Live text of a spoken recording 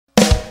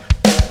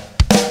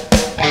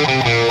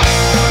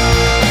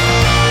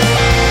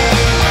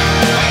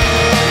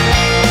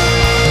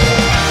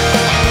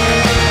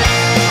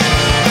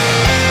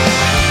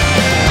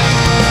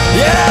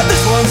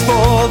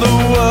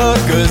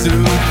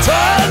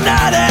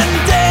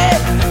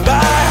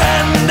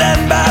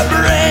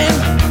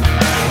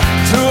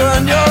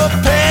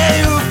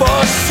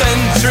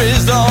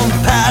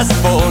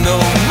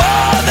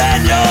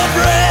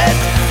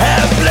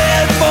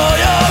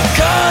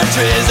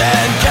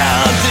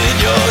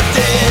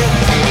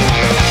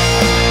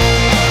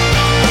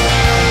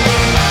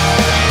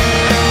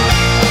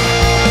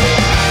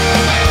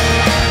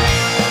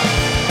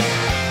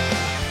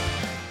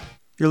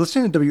You're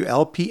listening to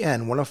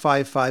WLPN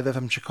 105.5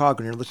 FM Chicago,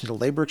 and you're listening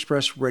to Labor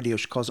Express Radio,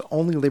 Chicago's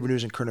only labor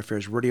news and current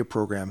affairs radio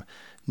program.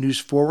 News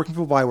for working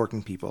people by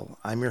working people.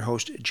 I'm your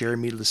host,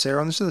 Jeremy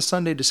Lucero, and this is the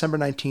Sunday, December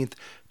 19th,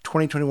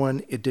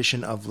 2021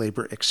 edition of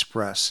Labor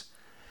Express.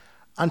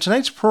 On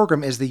tonight's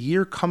program, as the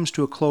year comes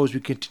to a close, we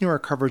continue our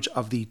coverage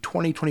of the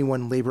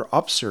 2021 labor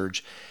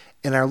upsurge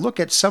and our look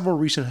at several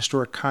recent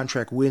historic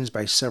contract wins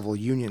by several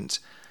unions.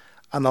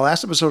 On the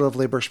last episode of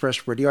Labor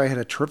Express Radio, I had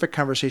a terrific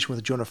conversation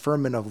with Jonah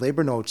Furman of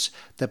Labor Notes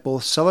that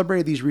both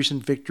celebrated these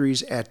recent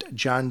victories at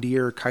John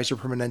Deere, Kaiser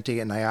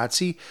Permanente, and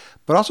IATSE,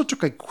 but also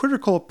took a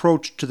critical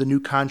approach to the new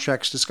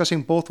contracts,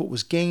 discussing both what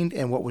was gained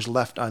and what was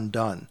left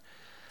undone.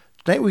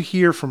 Tonight we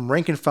hear from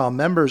rank-and-file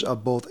members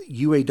of both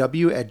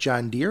UAW at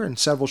John Deere and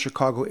several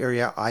Chicago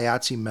area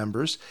IATSE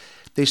members.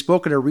 They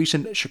spoke at a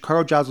recent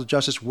Chicago Jobs with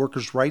Justice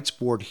Workers' Rights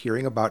Board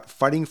hearing about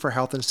fighting for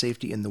health and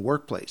safety in the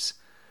workplace.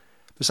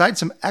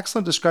 Besides some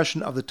excellent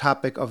discussion of the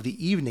topic of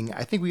the evening,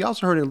 I think we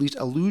also heard at least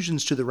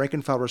allusions to the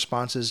rank-and-file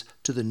responses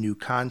to the new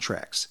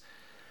contracts.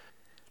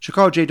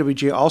 Chicago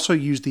JWJ also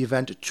used the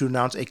event to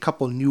announce a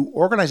couple new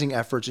organizing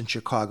efforts in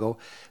Chicago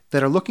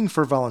that are looking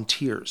for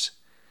volunteers.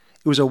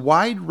 It was a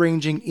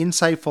wide-ranging,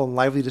 insightful, and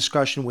lively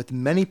discussion with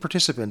many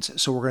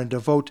participants, so we're going to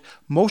devote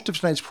most of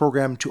tonight's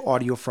program to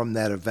audio from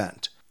that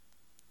event.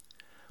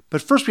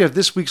 But first, we have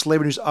this week's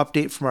labor news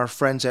update from our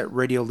friends at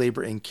Radio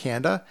Labor in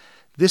Canada.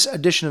 This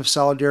edition of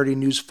Solidarity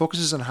News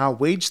focuses on how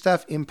wage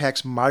theft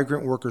impacts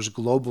migrant workers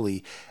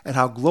globally and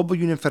how global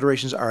union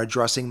federations are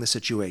addressing the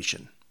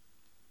situation.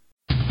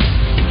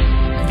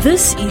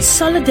 This is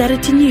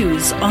Solidarity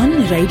News on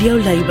Radio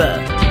Labor.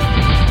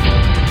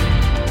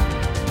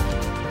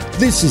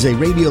 This is a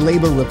Radio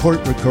Labor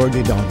report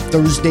recorded on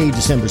Thursday,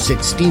 December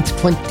 16th,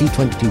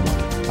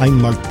 2021.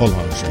 I'm Mark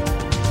Boulanger.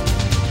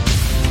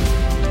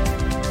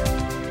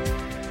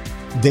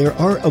 There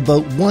are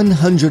about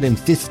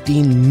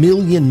 115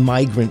 million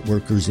migrant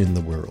workers in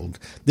the world.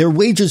 Their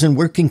wages and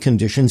working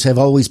conditions have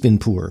always been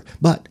poor,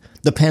 but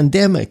the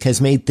pandemic has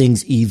made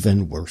things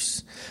even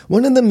worse.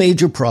 One of the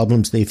major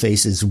problems they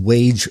face is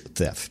wage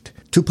theft.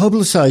 To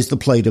publicize the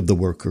plight of the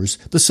workers,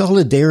 the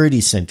Solidarity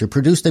Center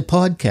produced a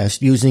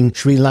podcast using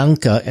Sri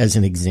Lanka as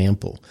an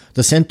example.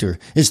 The center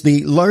is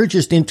the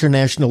largest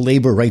international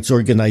labor rights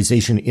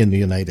organization in the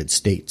United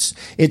States.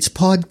 Its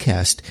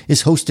podcast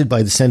is hosted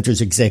by the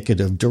center's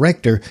executive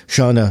director,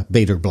 Shauna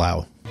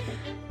Bader-Blau.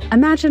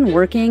 Imagine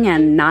working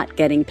and not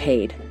getting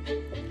paid.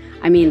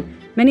 I mean,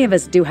 many of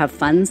us do have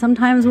fun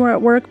sometimes we're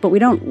at work, but we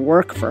don't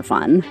work for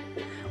fun.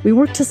 We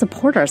work to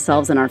support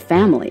ourselves and our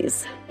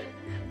families.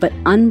 But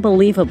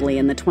unbelievably,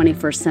 in the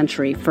 21st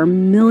century, for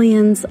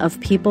millions of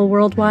people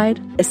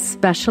worldwide,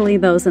 especially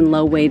those in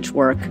low-wage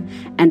work,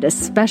 and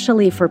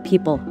especially for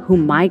people who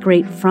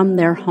migrate from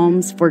their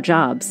homes for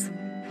jobs,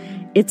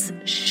 it's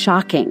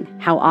shocking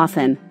how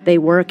often they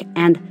work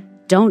and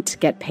don't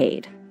get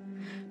paid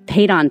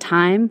on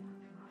time,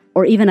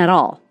 or even at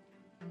all.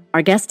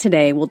 Our guest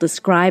today will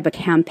describe a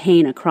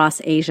campaign across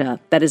Asia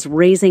that is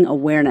raising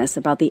awareness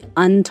about the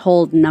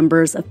untold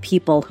numbers of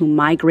people who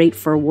migrate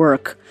for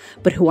work,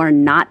 but who are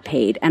not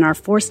paid and are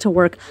forced to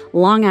work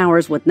long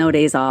hours with no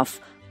days off,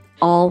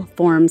 all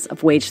forms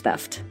of wage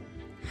theft.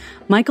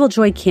 Michael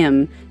Joy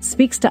Kim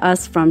speaks to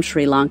us from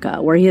Sri Lanka,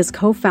 where he is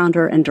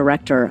co-founder and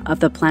director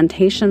of the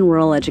Plantation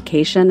Rural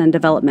Education and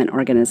Development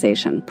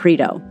Organization,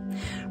 PREDO.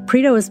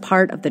 PREDO is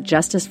part of the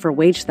Justice for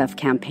Wage Theft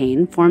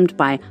campaign formed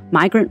by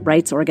migrant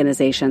rights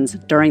organizations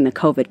during the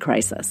COVID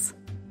crisis.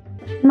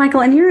 Michael,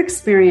 in your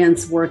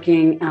experience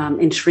working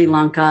in Sri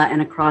Lanka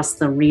and across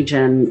the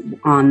region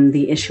on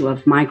the issue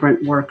of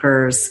migrant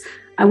workers,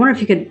 I wonder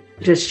if you could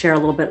just share a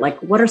little bit, like,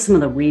 what are some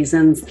of the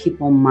reasons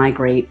people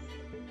migrate?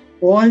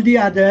 All the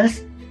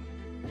others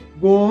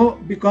go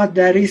because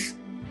there is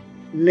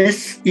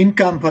less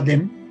income for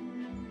them.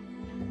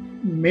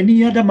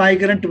 Many other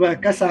migrant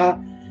workers are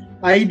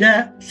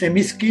either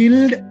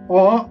semi-skilled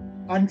or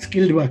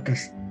unskilled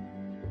workers.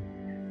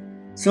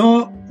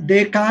 So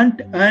they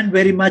can't earn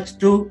very much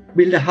to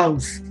build a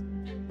house,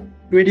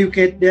 to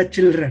educate their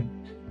children.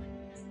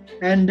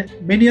 And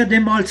many of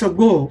them also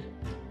go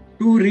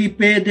to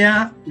repay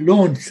their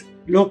loans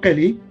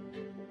locally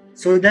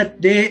so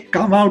that they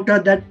come out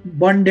of that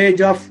bondage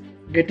of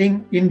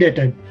getting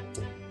indebted.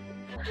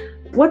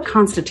 What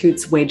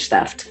constitutes wage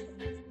theft?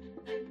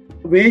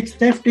 Wage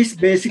theft is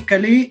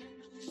basically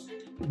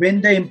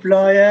when the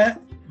employer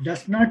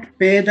does not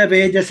pay the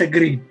wages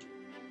agreed.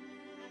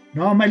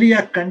 Normally,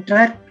 a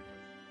contract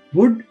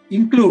would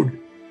include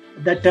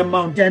that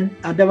amount, and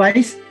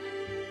otherwise,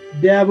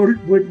 there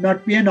would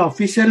not be an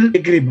official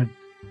agreement.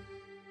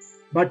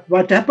 But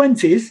what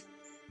happens is,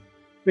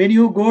 when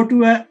you go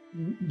to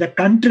the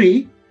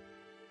country,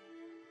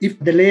 if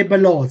the labor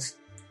laws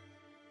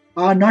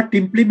are not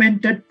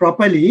implemented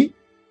properly,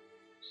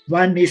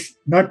 one is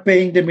not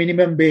paying the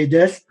minimum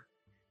wages.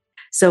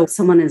 So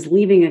someone is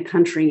leaving a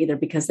country either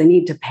because they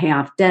need to pay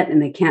off debt and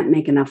they can't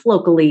make enough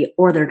locally,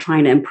 or they're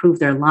trying to improve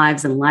their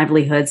lives and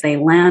livelihoods. They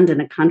land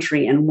in a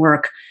country and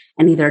work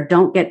and either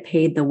don't get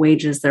paid the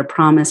wages they're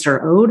promised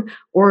or owed,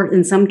 or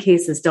in some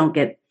cases don't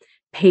get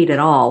paid at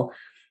all.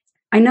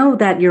 I know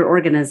that your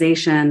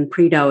organization,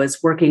 Predo,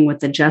 is working with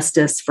the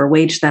Justice for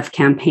Wage Theft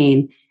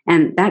campaign,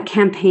 and that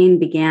campaign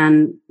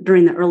began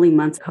during the early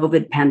months of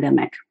COVID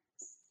pandemic.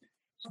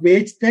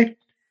 Wage theft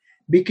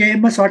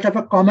became a sort of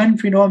a common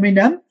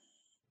phenomenon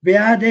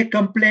where they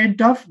complained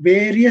of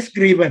various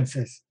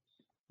grievances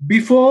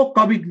before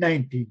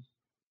COVID-19.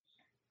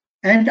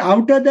 And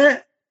out of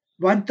the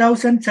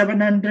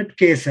 1,700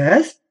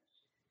 cases,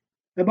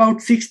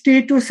 about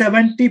 60 to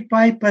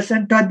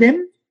 75% of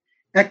them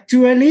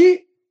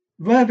actually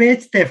were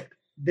wage theft.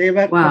 They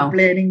were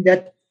complaining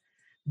that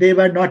they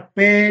were not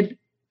paid,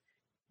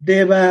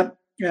 they were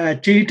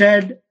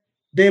cheated,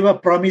 they were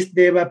promised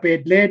they were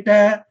paid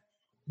later,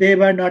 they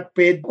were not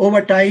paid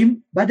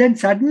overtime. But then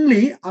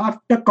suddenly,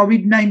 after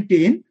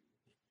COVID-19,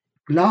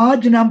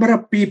 large number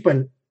of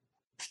people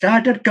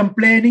started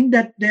complaining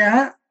that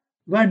they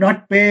were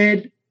not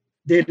paid,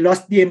 they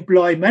lost the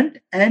employment,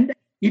 and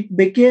it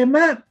became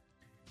a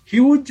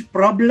huge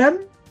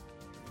problem.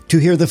 To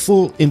hear the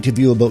full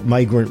interview about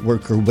migrant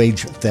worker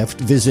wage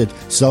theft, visit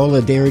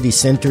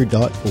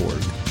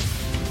solidaritycenter.org.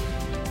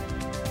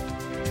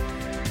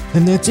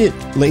 And that's it.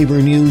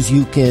 Labor news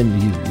you can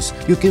use.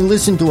 You can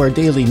listen to our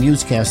daily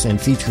newscasts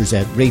and features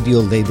at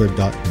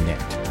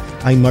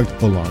radiolabor.net. I'm Mark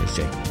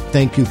Boulanger.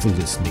 Thank you for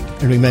listening.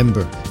 And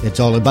remember,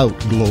 it's all about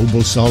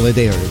global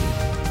solidarity.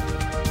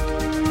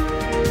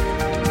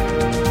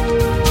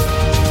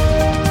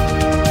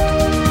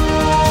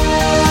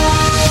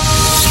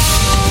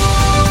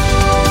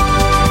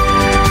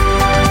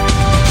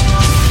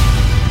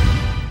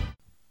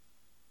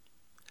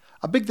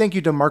 A big thank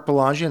you to Mark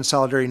Boulanger and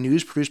Solidarity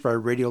News, produced by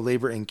Radio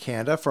Labor in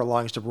Canada, for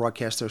allowing us to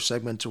broadcast their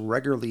segments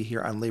regularly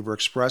here on Labor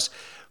Express.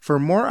 For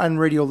more on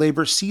Radio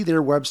Labor, see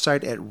their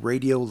website at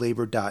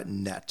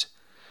radiolabor.net.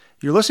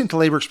 You're listening to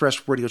Labor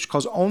Express Radio, which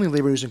calls only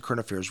labor news and current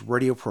affairs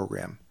radio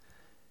program.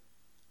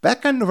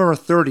 Back on November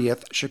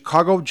 30th,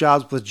 Chicago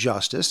Jobs with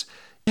Justice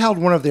held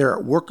one of their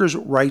Workers'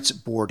 Rights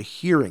Board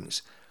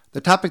hearings.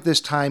 The topic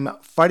this time,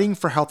 fighting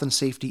for health and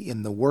safety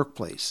in the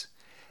workplace.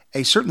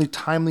 A certainly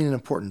timely and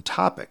important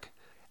topic.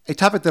 A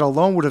topic that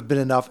alone would have been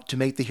enough to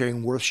make the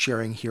hearing worth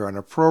sharing here on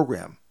our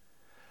program.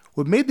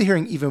 What made the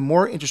hearing even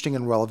more interesting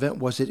and relevant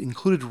was it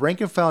included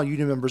rank-and-file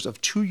union members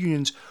of two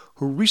unions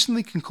who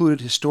recently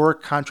concluded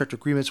historic contract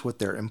agreements with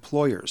their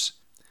employers.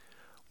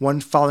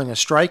 One following a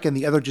strike and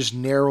the other just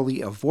narrowly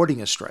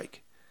avoiding a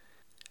strike.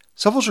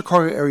 Several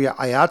Chicago area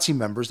IATSE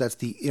members, that's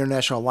the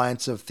International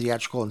Alliance of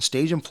Theatrical and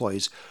Stage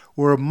Employees,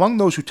 were among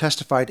those who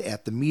testified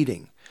at the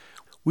meeting.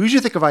 We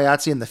usually think of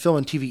IATSE and the film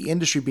and TV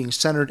industry being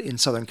centered in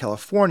Southern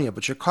California,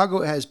 but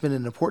Chicago has been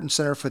an important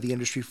center for the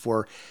industry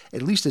for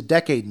at least a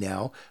decade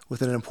now,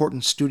 with an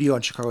important studio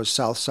on Chicago's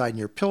south side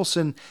near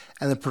Pilsen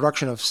and the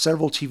production of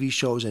several TV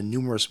shows and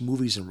numerous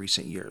movies in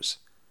recent years.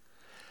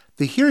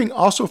 The hearing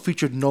also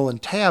featured Nolan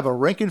Tabb, a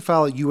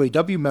rank-and-file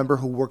UAW member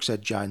who works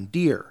at John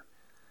Deere.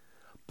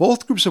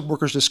 Both groups of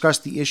workers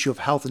discussed the issue of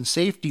health and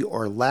safety,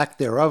 or lack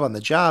thereof, on the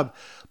job,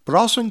 but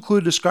also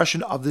included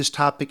discussion of this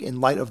topic in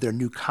light of their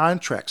new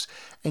contracts,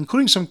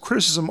 including some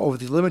criticism over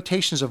the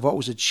limitations of what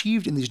was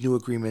achieved in these new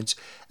agreements,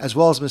 as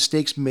well as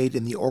mistakes made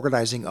in the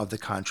organizing of the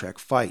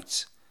contract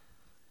fights.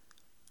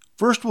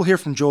 First, we'll hear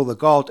from Joe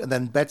Legault and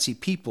then Betsy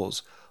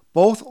Peoples,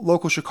 both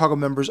local Chicago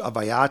members of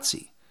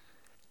IATSE.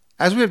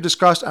 As we have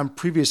discussed on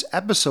previous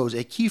episodes,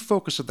 a key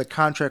focus of the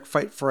contract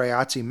fight for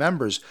IATSE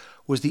members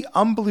was the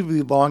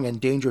unbelievably long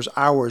and dangerous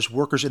hours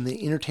workers in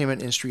the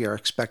entertainment industry are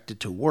expected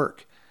to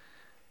work.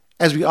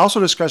 As we also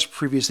discussed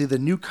previously, the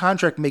new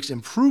contract makes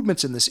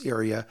improvements in this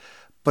area,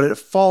 but it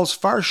falls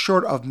far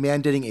short of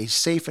mandating a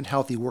safe and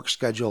healthy work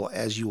schedule,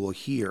 as you will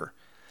hear.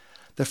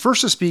 The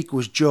first to speak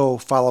was Joe,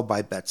 followed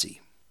by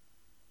Betsy.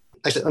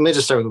 Actually, let me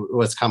just start with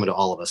what's common to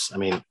all of us.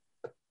 And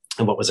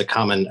what was a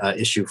common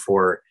issue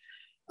for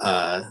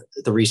the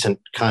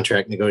recent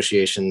contract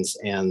negotiations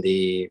and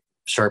the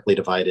sharply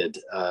divided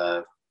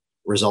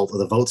result of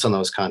the votes on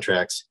those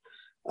contracts.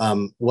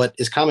 What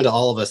is common to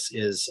all of us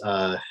is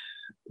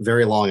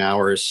very long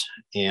hours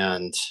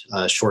and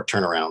short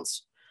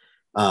turnarounds.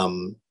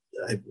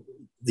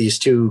 These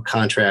two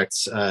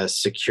contracts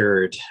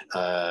secured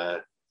a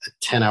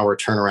 10-hour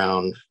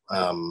turnaround,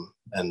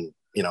 and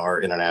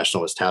our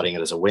international was touting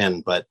it as a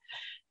win. But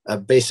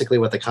basically,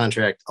 what the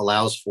contract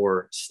allows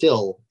for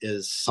still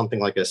is something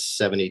like a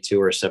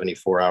 72 or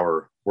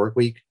 74-hour work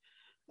week,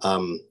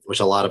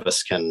 which a lot of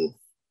us can,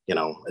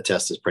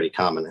 attest is pretty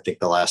common. I think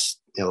the last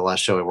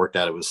show I worked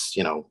at, it was,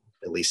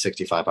 at least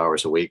 65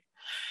 hours a week.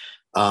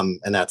 And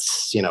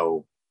that's,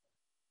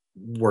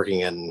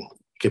 working in,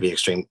 could be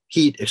extreme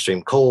heat,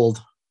 extreme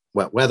cold,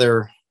 wet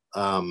weather.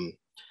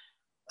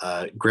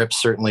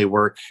 Grips certainly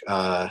work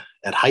at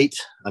height.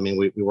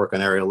 We work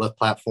on aerial lift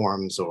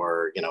platforms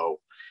or,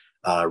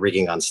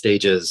 rigging on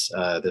stages.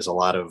 There's a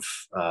lot of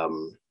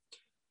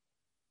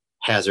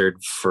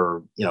hazard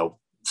for,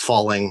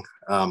 falling.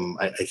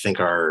 I think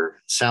our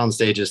sound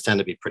stages tend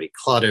to be pretty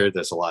cluttered.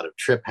 There's a lot of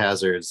trip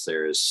hazards.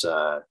 There's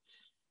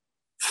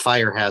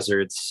fire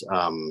hazards.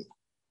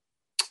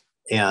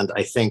 And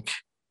I think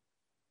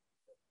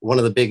one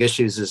of the big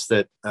issues is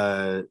that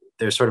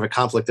there's sort of a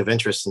conflict of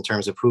interest in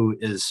terms of who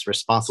is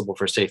responsible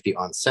for safety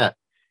on set.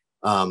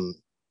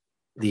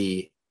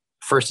 The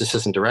first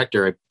assistant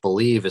director, I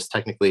believe, is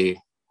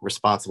technically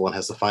responsible and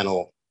has the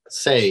final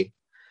say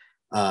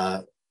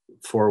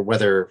for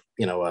whether,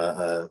 you know,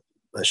 a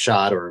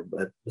shot or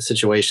a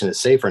situation is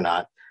safe or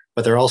not.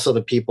 But they're also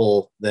the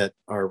people that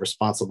are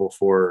responsible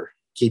for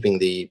keeping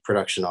the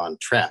production on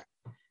track.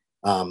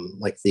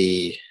 Like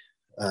the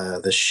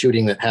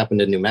shooting that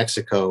happened in New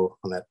Mexico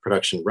on that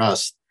production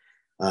Rust,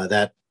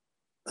 that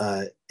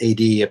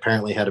AD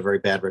apparently had a very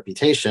bad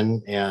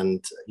reputation,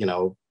 and, you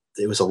know,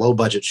 it was a low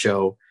budget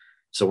show.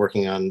 So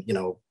working on, you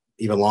know,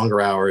 even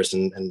longer hours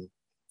and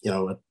you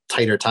know, a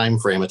tighter time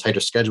frame, a tighter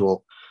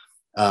schedule,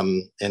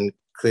 and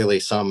clearly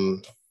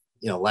some,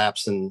 you know,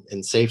 lapse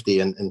in safety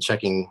and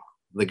checking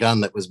the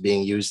gun that was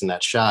being used in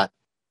that shot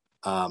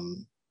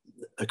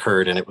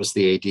occurred, and it was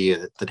the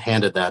AD that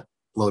handed that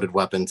loaded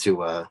weapon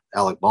to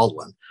Alec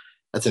Baldwin.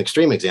 That's an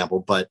extreme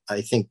example, but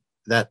I think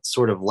that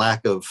sort of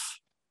lack of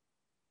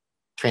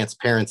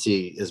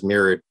transparency is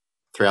mirrored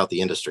throughout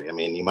the industry. I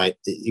mean, you might,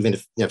 even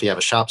if, you know, if you have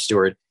a shop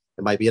steward,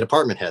 it might be a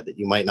department head that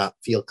you might not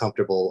feel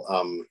comfortable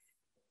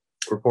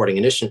reporting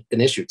an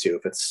issue to,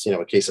 if it's, you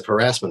know, a case of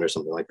harassment or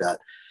something like that.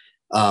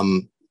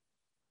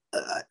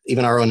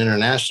 Even our own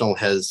international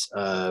has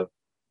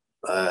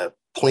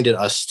pointed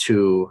us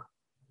to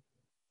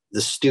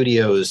the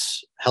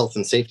studio's health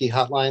and safety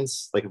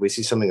hotlines, like if we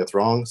see something that's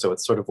wrong. So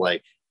it's sort of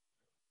like,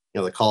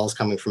 you know, the calls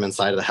coming from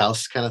inside of the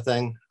house kind of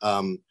thing.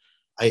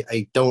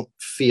 I don't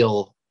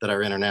feel that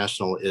our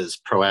international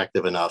is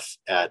proactive enough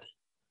at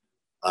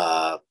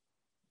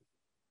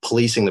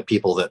policing the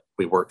people that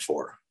we work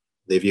for.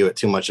 They view it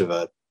too much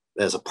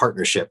as a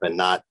partnership and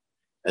not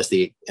as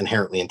the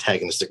inherently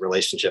antagonistic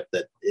relationship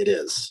that it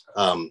is.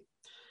 I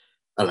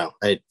don't know.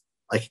 I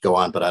could go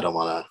on, but I don't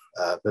want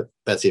to. But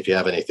Betsy, if you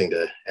have anything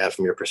to add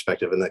from your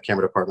perspective in the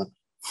camera department.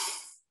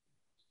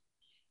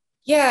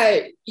 Yeah,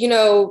 you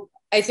know,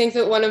 I think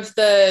that one of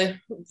the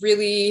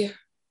really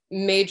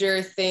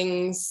major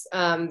things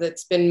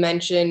that's been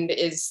mentioned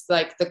is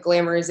like the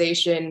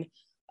glamorization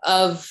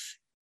of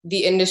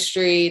the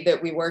industry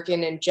that we work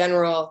in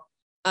general,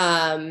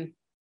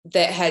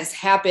 that has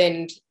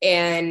happened.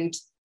 And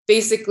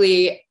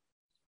basically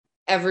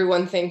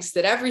everyone thinks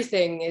that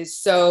everything is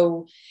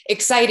so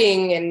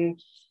exciting and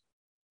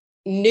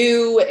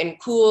new and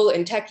cool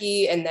and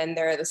techie. And then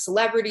there are the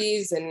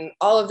celebrities and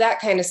all of that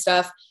kind of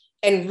stuff.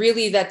 And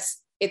really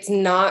it's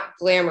not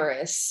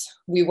glamorous.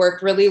 We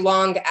work really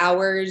long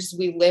hours.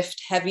 We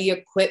lift heavy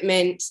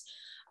equipment.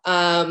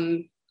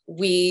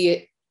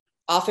 We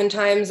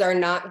oftentimes are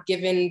not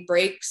given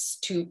breaks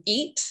to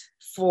eat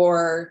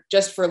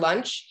just for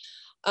lunch.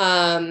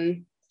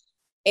 And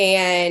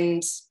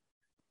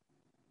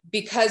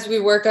because we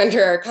work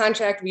under our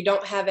contract, we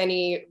don't have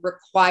any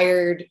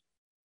required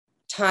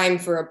time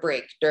for a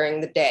break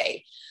during the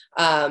day.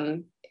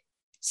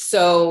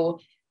 So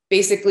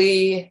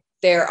basically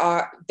there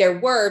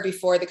were,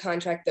 before the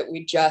contract that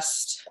we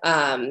just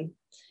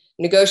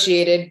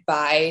negotiated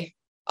by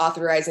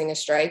authorizing a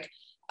strike,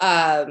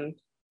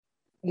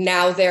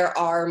 now there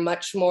are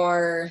much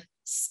more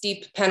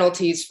steep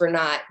penalties for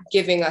not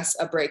giving us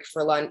a break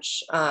for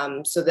lunch.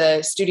 So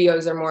the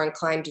studios are more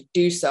inclined to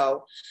do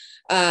so.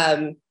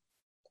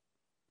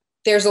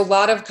 There's a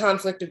lot of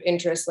conflict of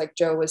interest, like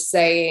Joe was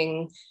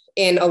saying,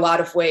 in a lot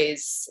of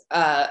ways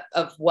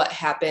of what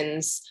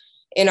happens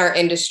in our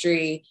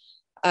industry,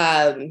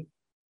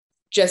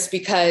 just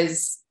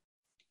because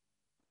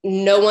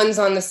no one's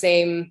on the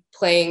same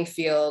playing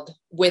field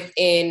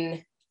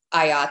within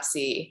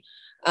IATSE.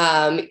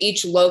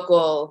 Each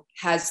local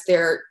has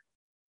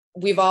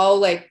we've all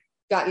like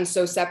gotten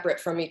so separate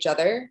from each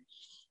other,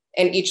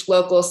 and each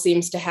local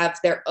seems to have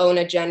their own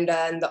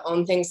agenda and the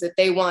own things that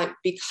they want,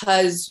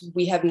 because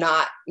we have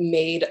not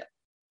made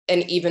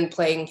an even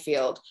playing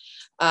field.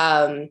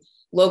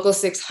 Local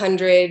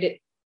 600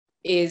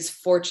 is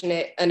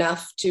fortunate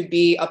enough to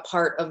be a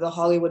part of the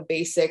Hollywood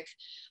Basic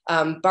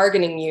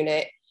bargaining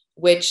unit,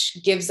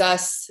 which gives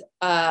us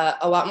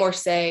a lot more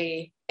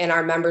say, and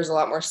our members a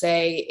lot more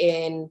say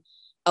in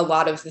a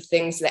lot of the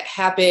things that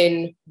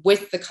happen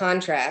with the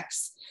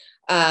contracts.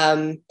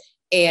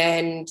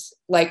 And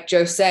like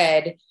Joe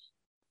said,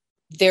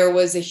 there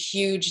was a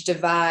huge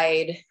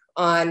divide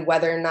on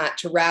whether or not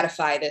to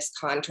ratify this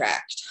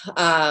contract,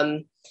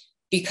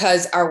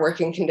 because our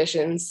working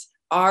conditions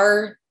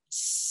are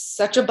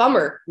such a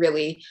bummer,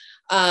 really.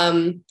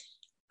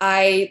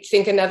 I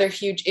think another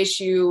huge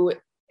issue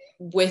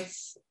with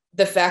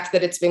the fact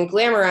that it's been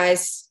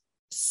glamorized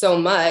so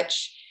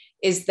much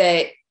is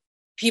that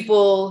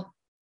people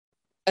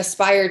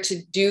aspire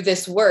to do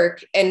this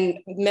work, and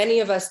many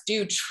of us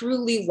do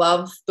truly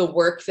love the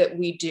work that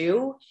we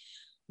do,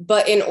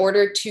 but in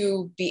order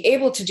to be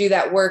able to do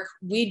that work,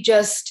 we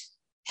just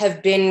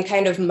have been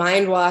kind of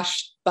mind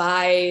washed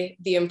by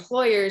the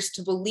employers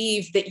to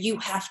believe that you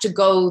have to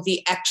go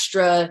the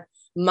extra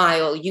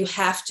mile, you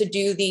have to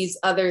do these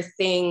other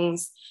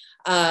things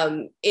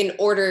in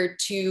order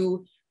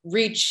to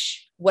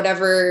reach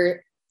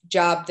whatever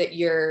job that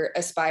you're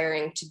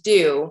aspiring to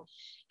do.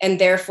 And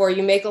therefore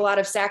you make a lot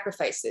of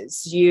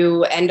sacrifices.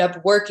 You end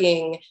up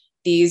working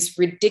these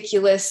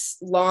ridiculous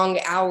long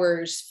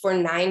hours for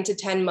 9 to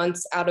 10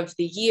 months out of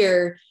the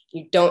year.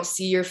 You don't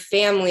see your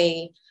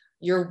family.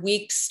 Your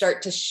weeks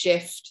start to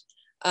shift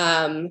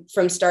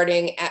from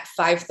starting at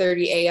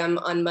 5:30 a.m.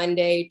 on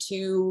Monday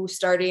to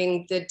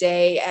starting the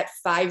day at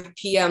 5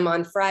 p.m.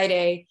 on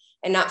Friday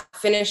and not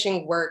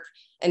finishing work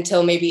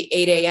until maybe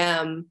 8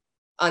 a.m.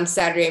 on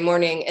Saturday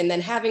morning, and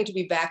then having to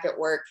be back at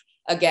work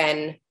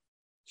again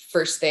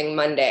first thing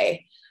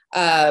Monday.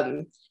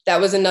 That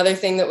was another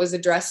thing that was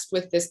addressed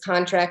with this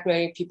contract.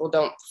 Many people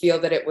don't feel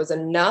that it was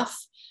enough,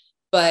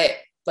 but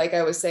like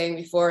I was saying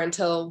before,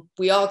 until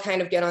we all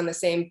kind of get on the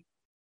same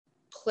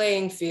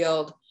playing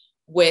field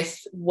with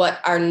what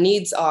our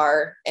needs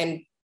are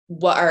and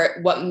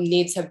what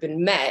needs have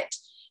been met,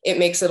 it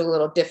makes it a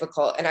little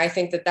difficult. And I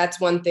think that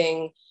that's one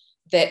thing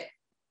that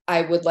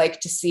I would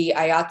like to see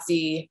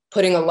IATSE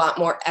putting a lot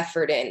more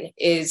effort in,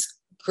 is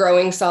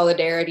growing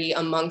solidarity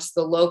amongst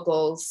the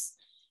locals,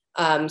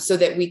 so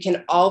that we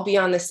can all be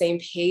on the same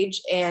page,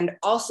 and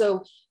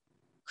also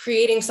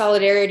creating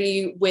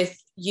solidarity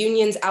with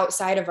unions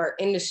outside of our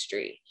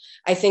industry.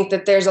 I think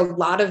that there's a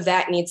lot of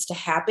that needs to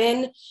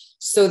happen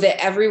so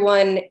that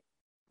everyone,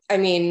 I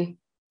mean,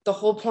 the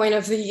whole point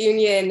of the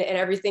union and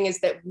everything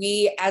is that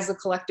we as a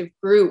collective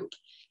group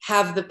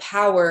have the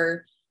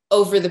power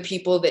over the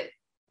people that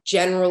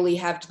generally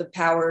have the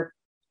power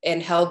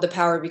and held the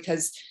power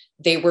because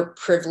they were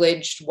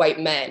privileged white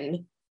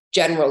men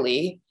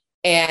generally.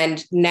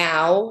 And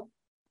now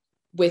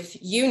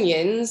with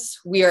unions,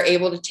 we are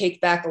able to take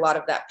back a lot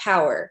of that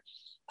power.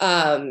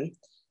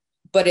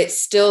 But it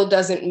still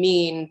doesn't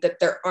mean that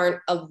there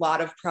aren't a lot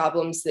of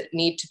problems that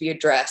need to be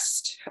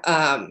addressed.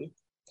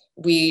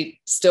 We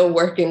still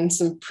work in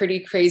some pretty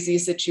crazy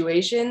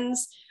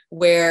situations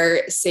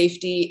where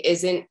safety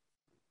isn't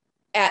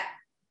at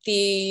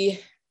the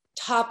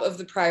top of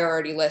the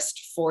priority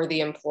list for the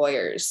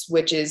employers,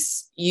 which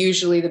is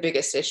usually the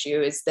biggest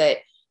issue, is that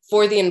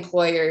for the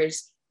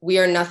employers, we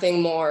are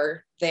nothing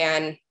more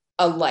than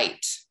a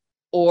light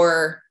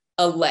or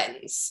a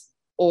lens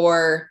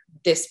or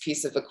this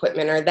piece of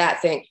equipment or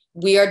that thing.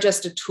 We are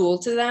just a tool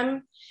to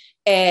them,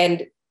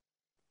 and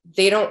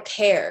they don't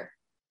care.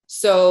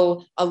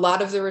 So a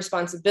lot of the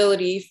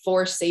responsibility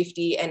for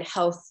safety and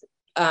health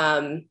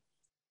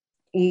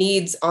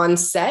needs on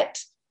set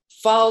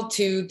fall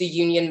to the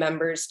union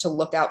members to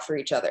look out for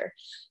each other.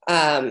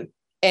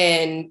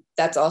 And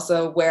that's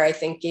also where I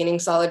think gaining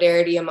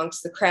solidarity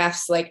amongst the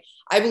crafts, like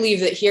I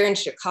believe that here in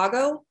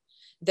Chicago,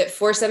 that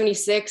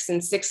 476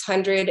 and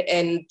 600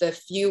 and the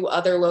few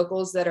other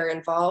locals that are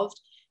involved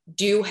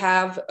do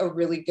have a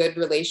really good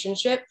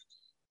relationship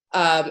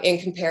in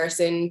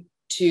comparison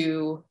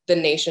to the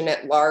nation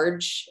at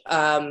large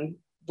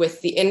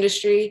with the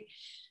industry.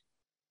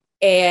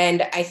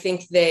 And I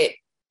think that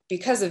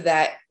because of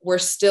that, we're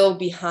still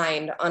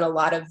behind on a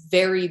lot of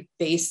very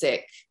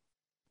basic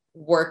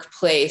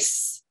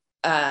workplace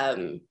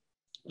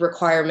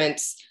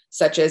requirements,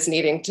 such as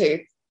needing to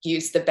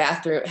use the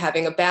bathroom,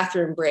 having a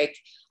bathroom break.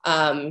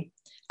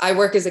 I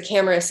work as a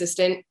camera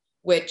assistant,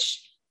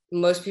 which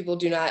most people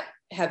do not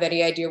have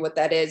any idea what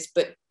that is,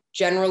 but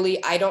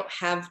generally I don't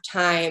have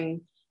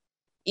time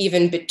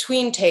even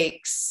between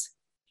takes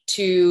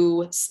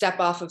to step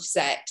off of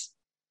set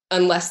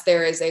unless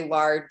there is a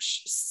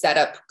large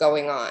setup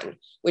going on,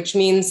 which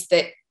means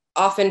that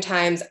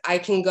oftentimes I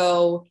can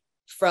go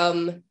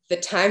from the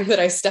time that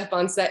I step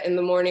on set in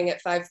the morning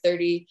at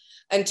 5:30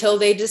 until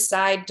they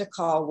decide to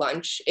call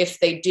lunch, if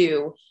they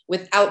do,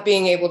 without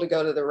being able to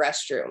go to the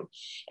restroom.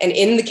 And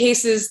in the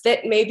cases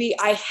that maybe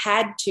I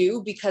had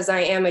to, because I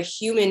am a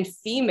human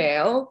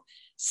female,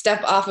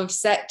 step off of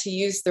set to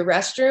use the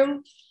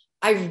restroom,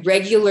 I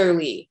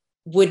regularly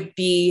would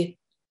be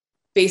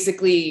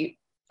basically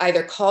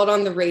either called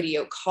on the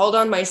radio, called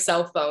on my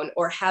cell phone,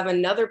 or have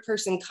another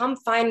person come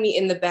find me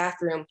in the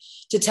bathroom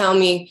to tell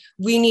me,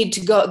 we need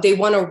to go, they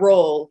want to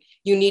roll,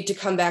 you need to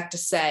come back to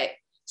set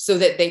so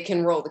that they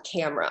can roll the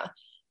camera.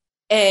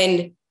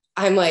 And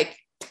I'm like,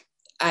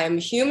 I'm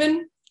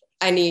human,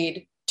 I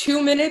need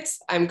 2 minutes,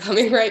 I'm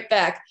coming right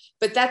back.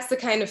 But that's the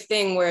kind of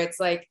thing where it's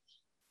like,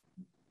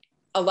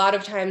 a lot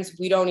of times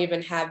we don't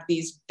even have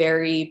these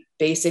very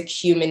basic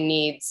human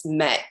needs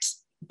met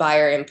by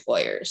our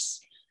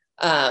employers.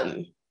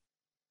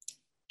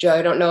 Joe,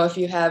 I don't know if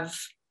you have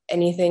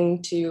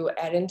anything to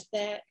add into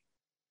that.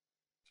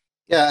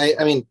 Yeah,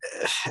 I mean,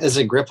 as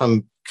a grip,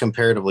 I'm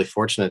comparatively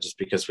fortunate just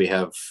because we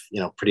have,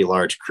 pretty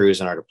large crews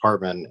in our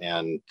department,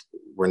 and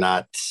we're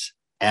not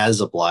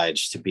as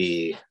obliged to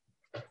be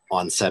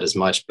on set as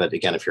much. But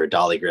again, if you're a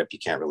dolly grip, you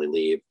can't really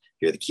leave.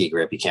 If you're the key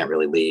grip, you can't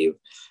really leave.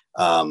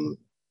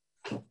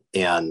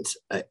 And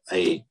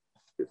I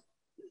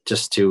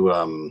just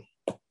to,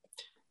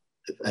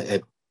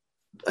 I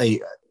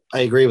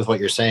agree with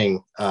what you're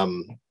saying,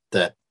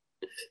 that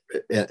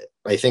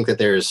I think that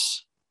there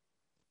is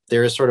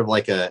sort of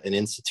like an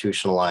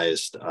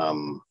institutionalized, I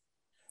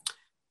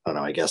don't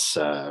know, I guess,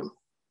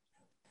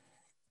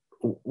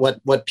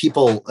 what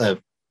people,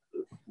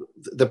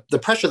 the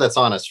pressure that's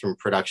on us from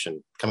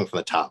production coming from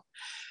the top,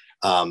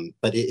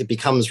 but it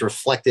becomes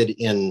reflected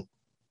in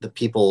the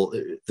people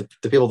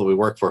that we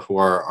work for, who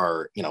are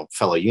our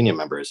fellow union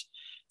members,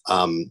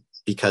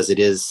 because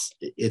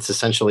it's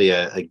essentially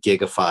a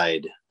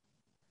gigified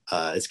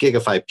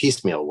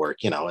piecemeal work.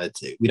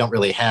 We don't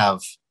really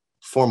have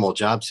formal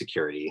job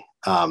security,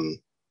 and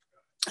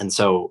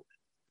so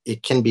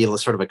it can be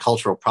sort of a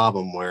cultural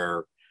problem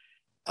where,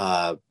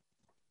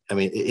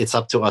 it's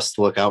up to us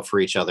to look out for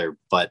each other,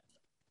 but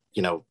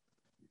some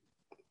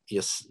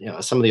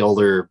of the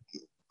older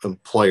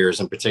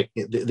employers in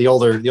particular, the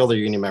older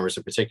union members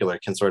in particular,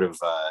 can sort of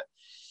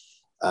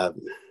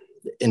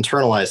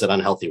internalize that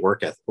unhealthy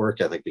work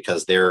ethic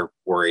because they're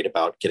worried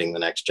about getting the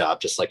next job,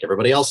 just like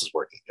everybody else is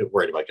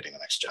worried about getting the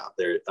next job.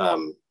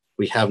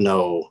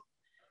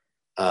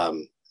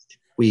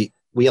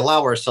 We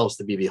allow ourselves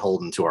to be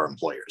beholden to our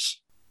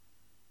employers.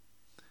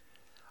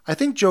 I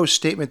think Joe's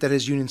statement that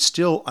his union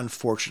still,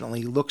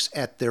 unfortunately, looks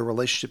at their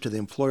relationship to the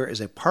employer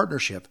as a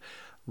partnership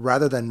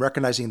rather than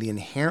recognizing the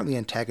inherently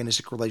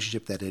antagonistic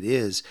relationship that it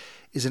is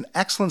an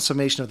excellent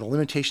summation of the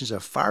limitations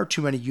of far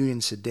too many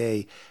unions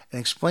today, and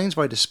explains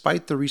why,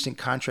 despite the recent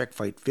contract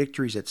fight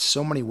victories at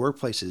so many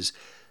workplaces,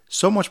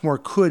 so much more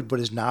could but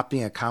is not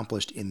being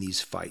accomplished in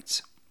these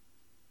fights.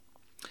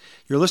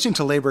 You're listening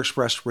to Labor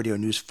Express Radio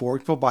News for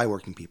Working People by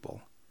Working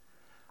People.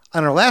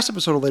 On our last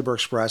episode of Labor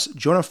Express,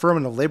 Jonah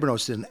Furman of Labor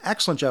Notes did an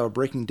excellent job of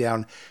breaking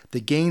down the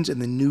gains in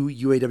the new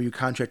UAW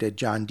contract at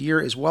John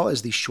Deere, as well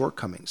as the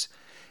shortcomings.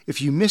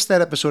 If you missed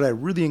that episode, I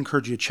really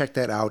encourage you to check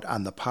that out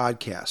on the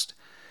podcast.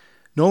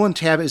 Nolan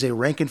Tabb is a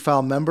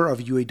rank-and-file member of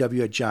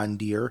UAW at John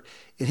Deere.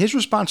 In his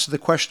response to the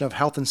question of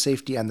health and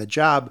safety on the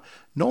job,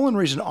 Nolan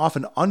raised an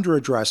often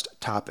under-addressed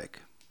topic.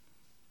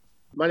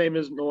 My name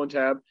is Nolan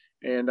Tabb,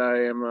 and I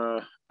am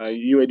a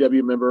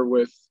UAW member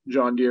with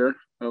John Deere,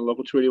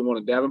 Local 281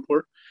 in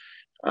Davenport.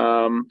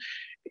 I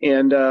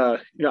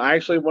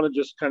actually want to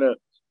just kind of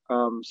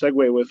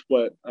segue with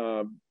what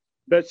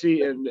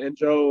Betsy and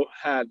Joe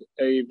had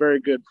a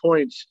very good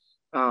points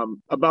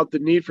about the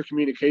need for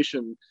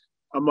communication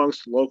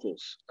amongst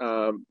locals.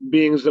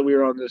 Being that we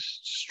were on this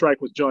strike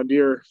with John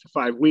Deere for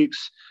 5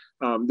 weeks,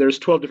 there's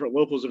 12 different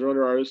locals that are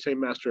under our same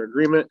master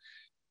agreement,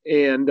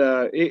 and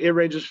it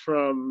ranges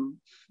from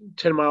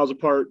 10 miles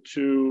apart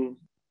to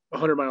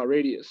 100-mile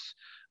radius.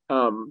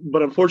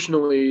 But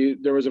unfortunately,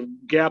 there was a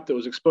gap that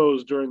was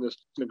exposed during this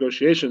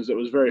negotiations that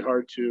was very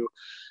hard to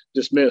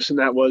dismiss, and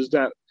that was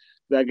that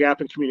gap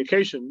in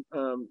communication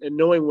and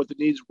knowing what the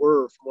needs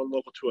were from one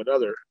local to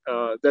another.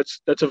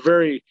 That's a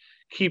very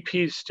key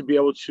piece to be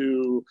able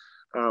to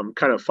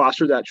kind of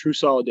foster that true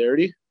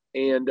solidarity,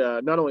 and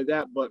not only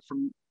that, but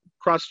from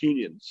cross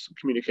unions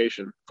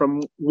communication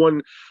from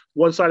one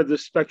side of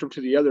this spectrum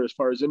to the other as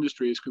far as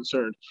industry is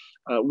concerned.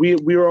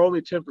 We are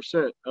only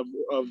 10%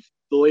 of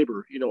the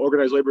labor.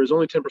 Organized labor is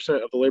only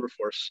 10% of the labor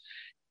force.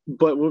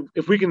 But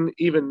if we can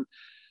even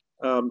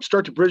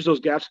start to bridge those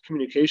gaps of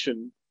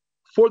communication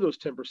for those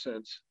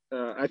 10%,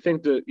 I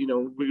think that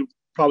we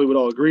probably would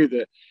all agree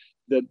that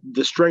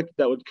the strength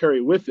that would carry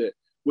with it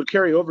would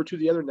carry over to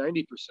the other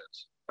 90%,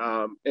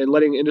 and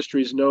letting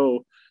industries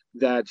know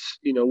that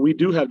we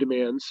do have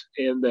demands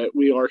and that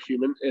we are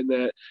human, and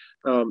that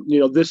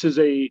this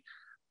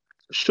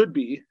should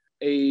be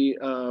a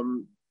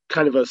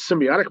kind of a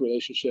symbiotic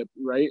relationship,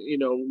 right?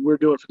 We're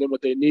doing for them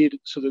what they need,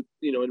 so that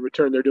in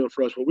return they're doing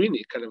for us what we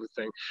need, kind of a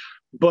thing.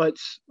 But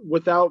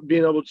without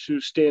being able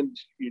to stand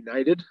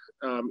united,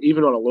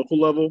 even on a local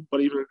level,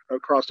 but even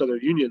across other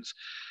unions,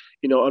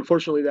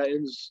 unfortunately that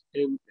ends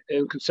in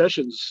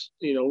concessions,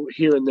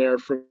 here and there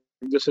from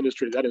this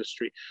industry to that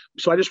industry.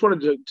 So I just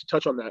wanted to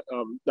touch on that.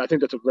 I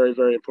think that's a very,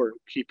 very important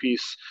key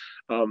piece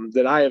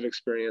that I have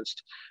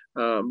experienced.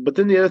 But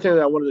then the other thing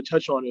that I wanted to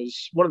touch on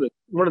is one of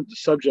the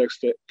subjects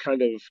that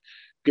kind of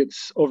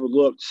gets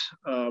overlooked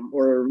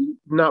or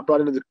not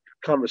brought into the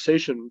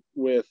conversation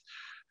with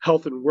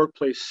health and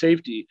workplace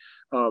safety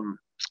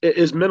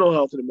is mental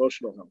health and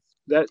emotional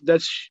health.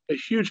 That's a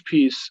huge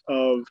piece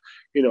of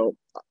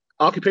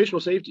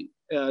occupational safety.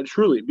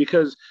 Truly,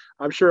 because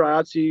I'm sure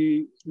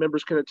IATSE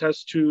members can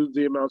attest to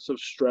the amounts of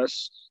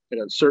stress and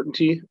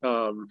uncertainty,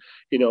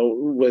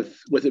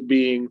 with it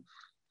being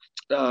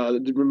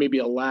maybe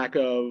a lack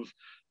of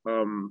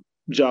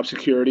job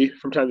security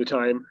from time to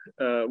time.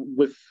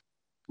 With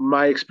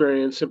my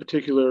experience in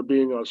particular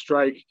being on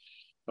strike,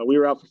 we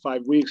were out for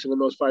 5 weeks, and in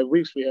those 5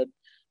 weeks we had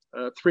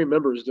 3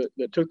 members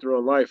that took their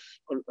own life,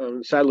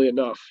 sadly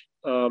enough.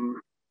 And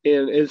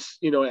it's,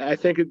 I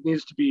think it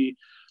needs to be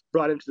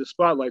brought into the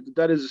spotlight.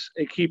 That is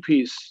a key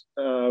piece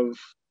of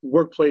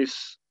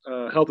workplace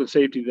health and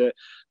safety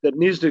that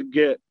needs to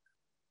get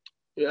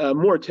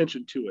more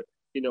attention to it.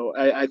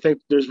 I think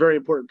there's very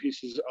important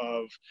pieces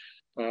of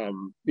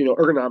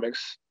ergonomics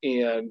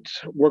and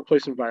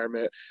workplace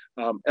environment,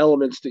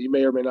 elements that you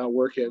may or may not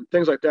work in,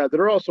 things like that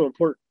are also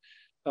important.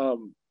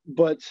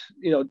 But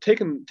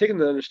taking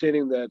the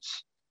understanding that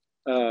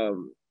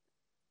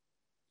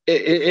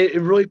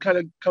it really kind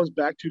of comes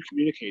back to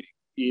communicating.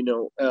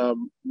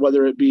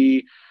 Whether it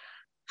be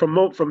from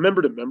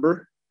member to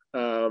member,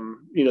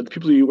 the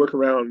people you work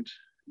around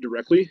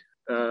directly,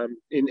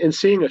 and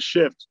seeing a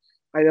shift.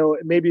 I know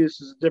maybe this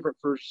is different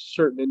for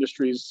certain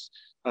industries,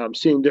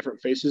 seeing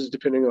different faces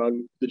depending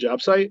on the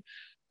job site.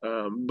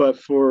 But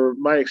for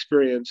my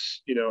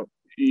experience,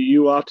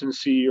 you often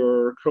see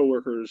your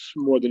coworkers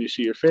more than you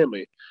see your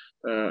family.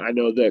 I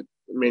know that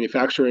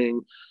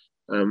manufacturing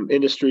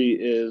industry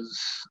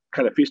is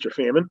kind of feast or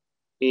famine,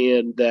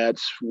 and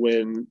that's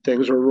when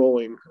things are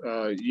rolling.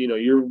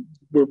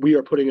 We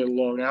are putting in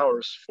long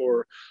hours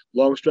for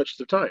long stretches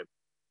of time,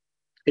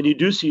 and you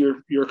do see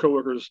your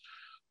coworkers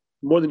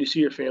more than you see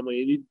your family,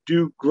 and you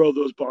do grow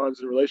those bonds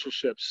and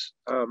relationships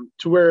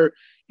to where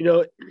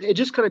it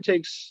just kind of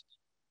takes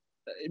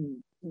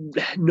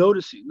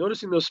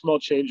noticing those small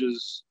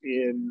changes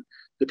in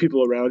the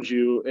people around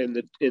you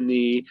and in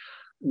the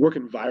work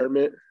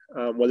environment,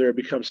 whether it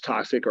becomes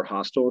toxic or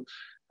hostile,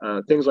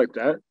 things like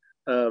that,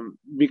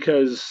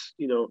 because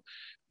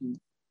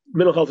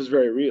mental health is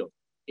very real,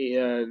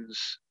 and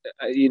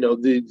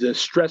the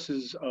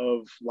stresses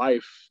of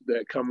life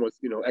that come with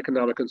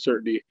economic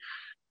uncertainty,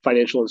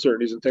 financial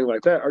uncertainties, and things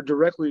like that are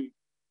directly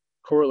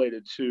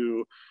correlated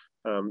to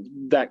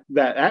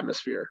that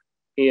atmosphere.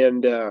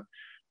 And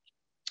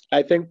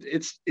I think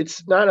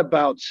it's not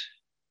about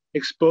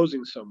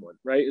exposing someone,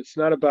 right? It's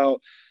not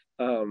about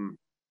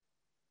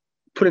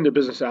putting their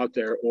business out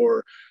there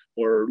or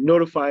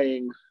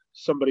notifying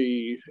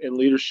somebody in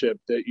leadership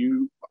that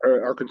you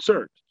are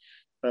concerned,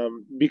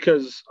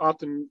 because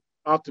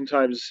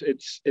oftentimes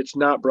it's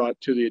not brought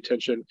to the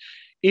attention,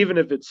 even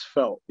if it's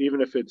felt, even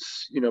if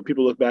it's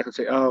people look back and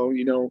say, oh,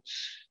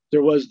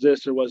 there was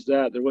this, there was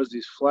that, there was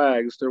these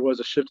flags, there was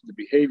a shift in the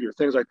behavior,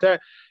 things like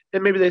that.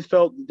 And maybe they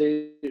felt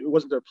it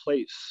wasn't their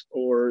place,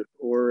 or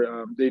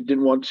they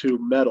didn't want to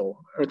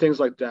meddle, or things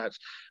like that,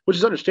 which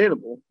is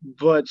understandable.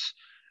 But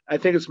I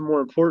think it's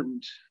more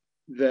important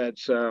that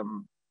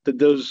that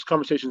those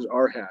conversations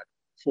are had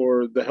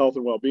for the health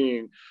and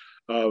well-being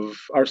of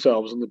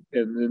ourselves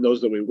and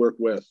those that we work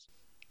with.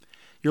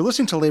 You're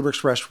listening to Labor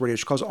Express Radio,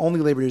 Chicago's only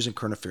labor news and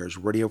current affairs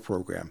radio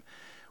program.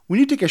 We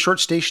need to take a short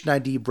station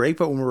ID break,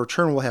 but when we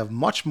return, we'll have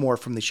much more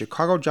from the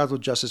Chicago Jobs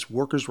with Justice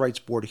Workers' Rights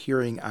Board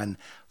hearing on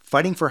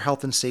fighting for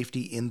health and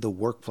safety in the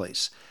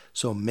workplace.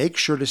 So make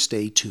sure to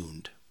stay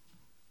tuned.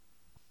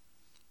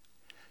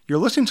 You're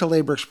listening to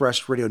Labor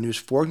Express Radio News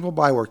for working people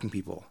by working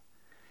people.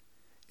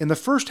 In the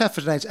first half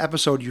of tonight's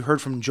episode, you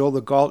heard from Joe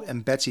Legault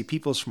and Betsy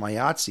Peoples from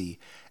IATSE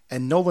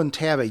and Nolan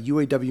Tabb, a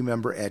UAW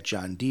member at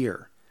John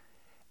Deere.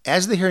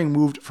 As the hearing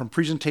moved from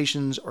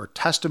presentations or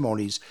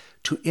testimonies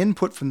to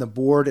input from the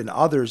board and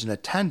others in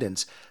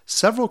attendance,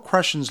 several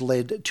questions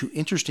led to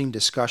interesting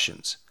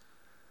discussions.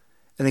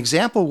 An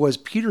example was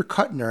Peter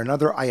Kuttner,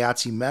 another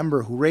IATSE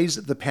member, who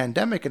raised the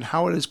pandemic and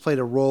how it has played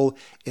a role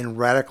in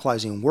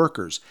radicalizing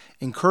workers,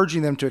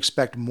 encouraging them to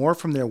expect more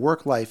from their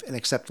work life and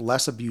accept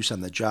less abuse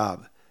on the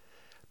job.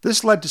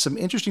 This led to some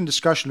interesting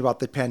discussion about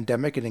the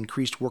pandemic and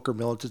increased worker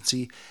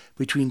militancy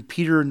between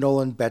Peter,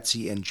 Nolan,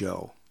 Betsy, and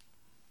Joe.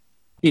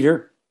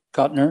 Peter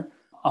Kuttner.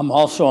 I'm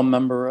also a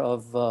member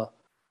of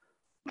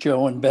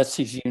Joe and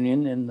Betsy's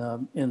union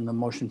in the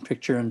motion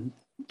picture and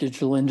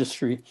digital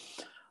industry.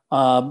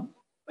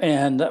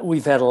 And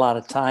we've had a lot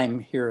of time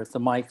here at the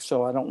mic,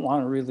 so I don't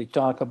want to really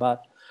talk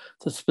about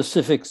the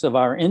specifics of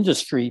our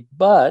industry,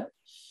 but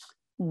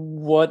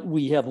what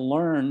we have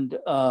learned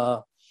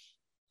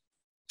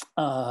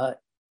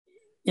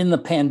in the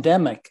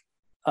pandemic,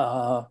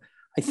 I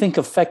think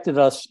affected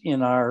us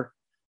in our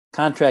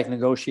contract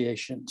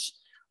negotiations.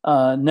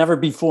 Never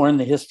before in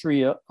the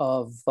history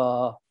of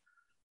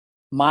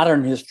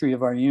modern history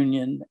of our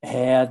union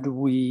had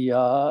we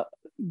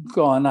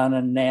gone on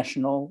a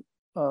national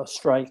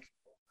strike.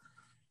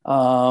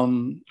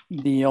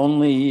 The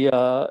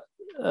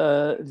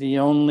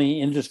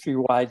only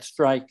industry-wide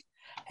strike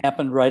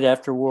happened right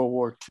after World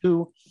War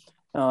II,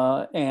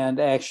 and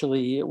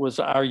actually it was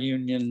our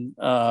union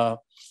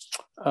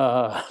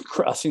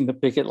crossing the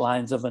picket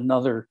lines of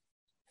another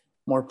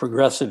more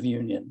progressive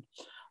union.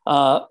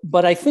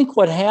 But I think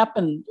what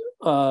happened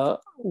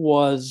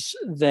was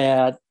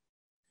that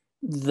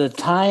the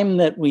time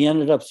that we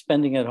ended up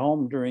spending at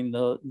home during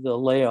the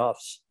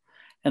layoffs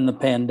and the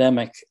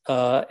pandemic,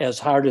 as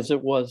hard as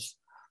it was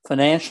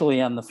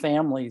financially on the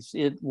families,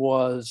 it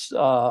was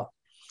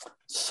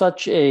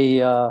such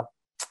a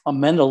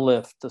mental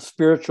lift, a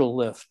spiritual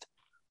lift.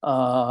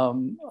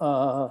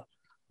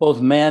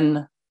 Both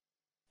men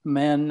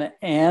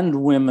and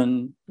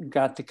women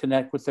got to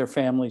connect with their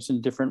families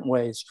in different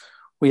ways.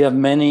 We have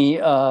many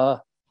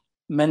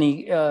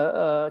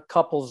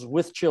couples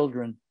with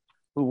children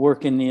who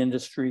work in the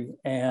industry,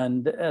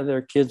 and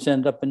their kids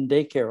end up in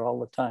daycare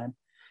all the time.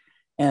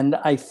 And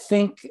I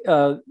think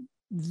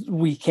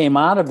we came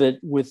out of it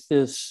with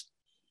this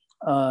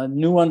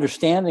new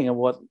understanding of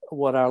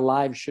what our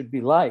lives should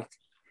be like.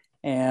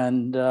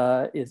 And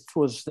it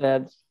was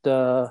that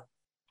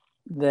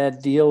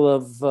deal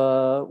of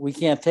we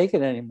can't take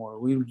it anymore.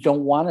 We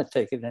don't want to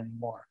take it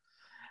anymore.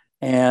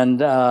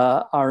 And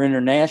our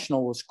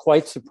international was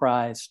quite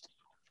surprised.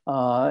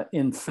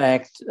 In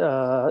fact,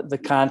 the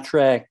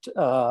contract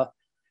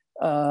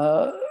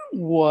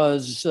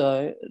was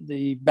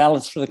the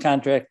ballots for the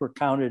contract were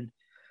counted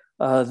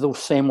the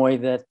same way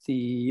that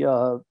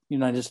the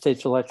United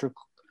States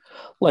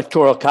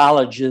Electoral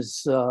College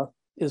is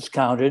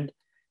counted,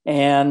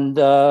 and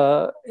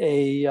a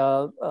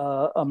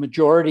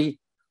majority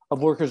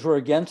of workers were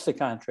against the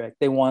contract.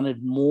 They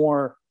wanted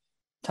more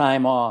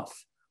time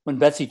off. When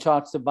Betsy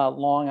talks about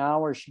long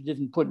hours, she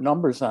didn't put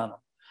numbers on them,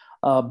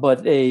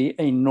 but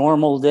a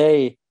normal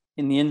day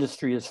in the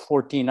industry is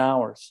 14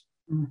 hours.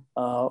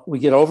 We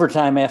get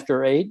overtime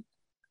after 8.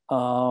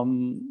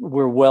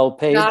 We're well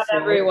paid. Not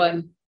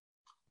everyone.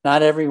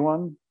 Not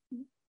everyone.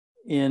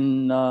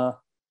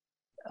 Well,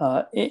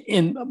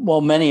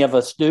 many of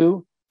us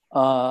do.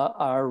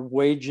 Our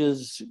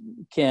wages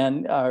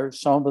are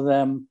some of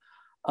them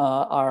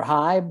are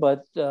high,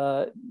 but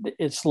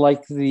it's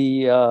like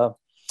the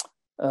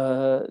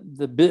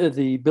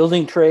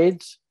building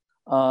trades.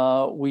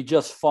 We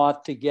just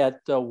fought to get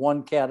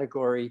one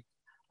category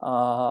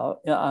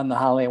on the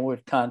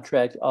Hollywood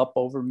contract up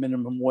over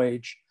minimum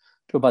wage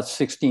to about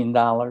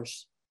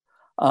 $16.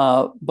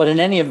 But in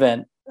any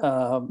event,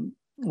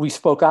 we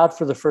spoke out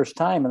for the first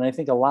time, and I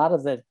think a lot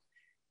of that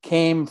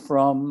came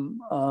from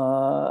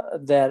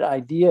that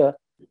idea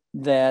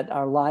that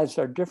our lives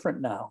are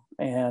different now,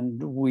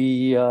 and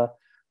we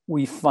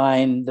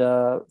find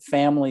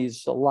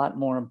families a lot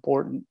more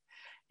important,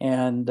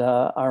 and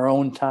our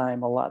own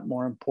time a lot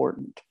more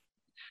important.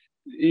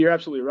 You're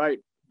absolutely right,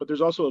 but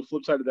there's also a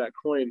flip side of that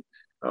coin.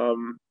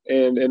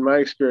 And in my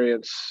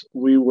experience,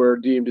 we were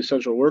deemed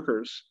essential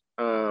workers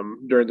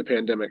during the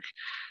pandemic,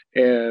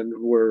 and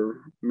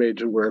were made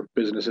to work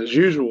business as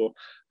usual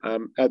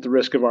at the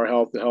risk of our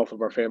health, the health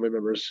of our family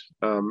members,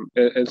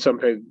 and some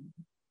paid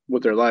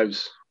with their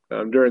lives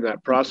during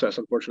that process,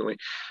 unfortunately.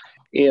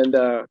 And,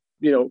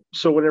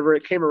 so whenever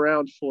it came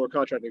around for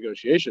contract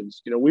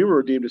negotiations, we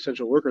were deemed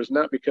essential workers,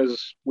 not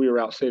because we were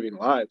out saving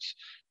lives,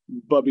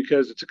 but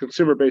because it's a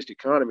consumer-based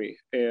economy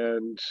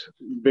and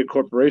big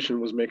corporation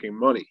was making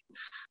money.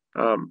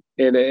 And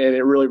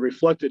it really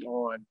reflected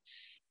on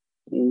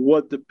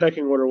what the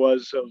pecking order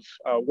was of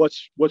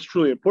what's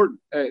truly important.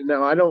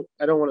 Now, I don't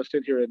want to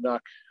stand here and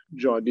knock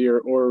John Deere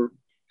or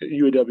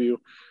UAW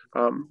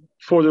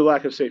for their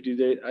lack of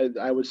safety.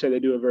 I would say they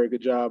do a very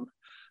good job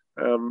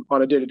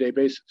on a day-to-day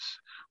basis.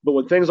 But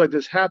when things like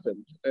this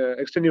happen,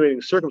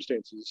 extenuating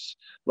circumstances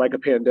like a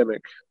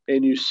pandemic,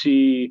 and you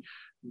see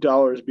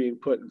dollars being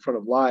put in front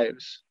of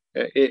lives,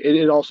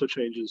 it also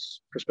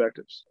changes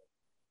perspectives.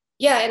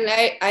 Yeah, and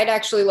I'd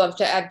actually love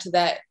to add to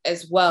that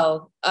as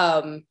well,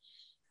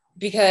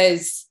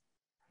 because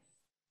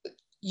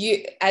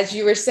as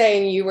you were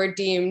saying, you were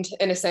deemed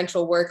an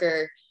essential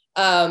worker.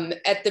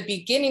 At the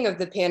beginning of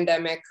the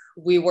pandemic,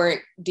 we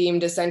weren't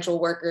deemed essential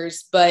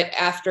workers, but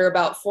after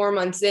about 4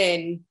 months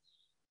in,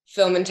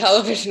 film and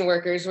television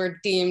workers were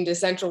deemed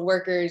essential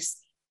workers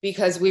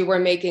because we were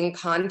making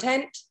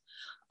content.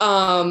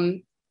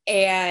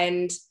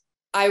 And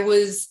I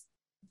was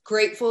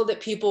grateful that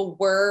people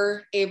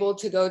were able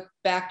to go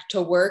back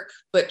to work,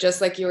 but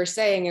just like you were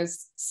saying,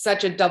 is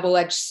such a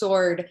double-edged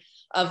sword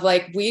of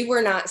we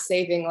were not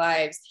saving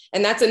lives.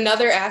 And that's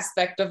another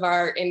aspect of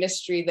our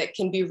industry that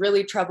can be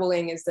really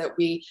troubling, is that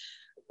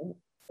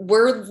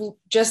we're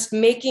just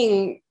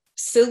making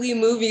silly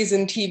movies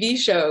and TV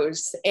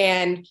shows,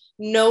 and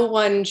no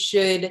one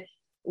should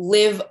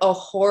live a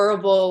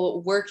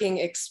horrible working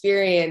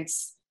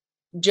experience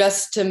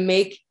just to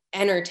make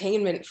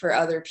entertainment for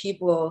other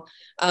people,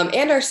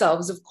 and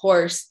ourselves, of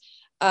course.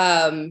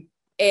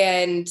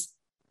 And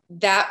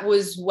that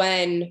was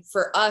when,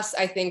 for us,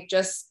 I think,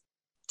 just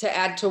to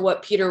add to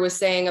what Peter was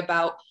saying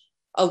about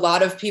a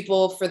lot of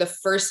people for the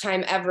first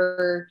time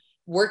ever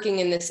working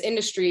in this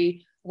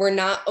industry were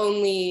not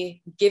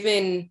only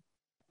given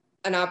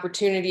an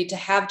opportunity to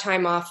have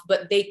time off,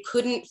 but they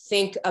couldn't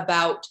think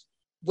about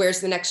where's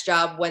the next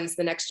job, when's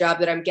the next job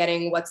that I'm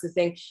getting, what's the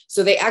thing.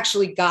 So they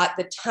actually got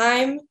the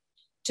time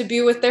to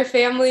be with their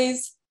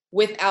families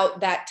without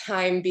that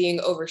time being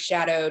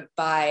overshadowed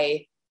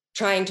by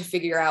trying to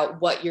figure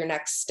out what your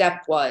next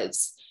step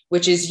was,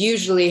 which is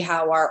usually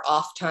how our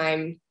off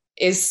time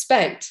is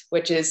spent,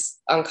 which is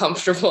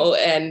uncomfortable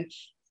and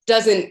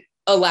doesn't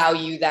allow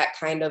you that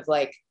kind of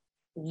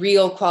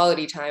real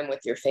quality time with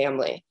your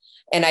family.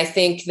 And I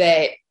think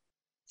that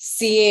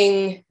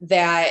seeing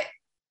that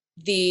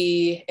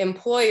the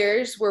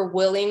employers were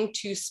willing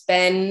to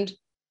spend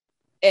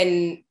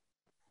an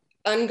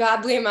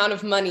ungodly amount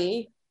of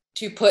money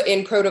to put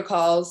in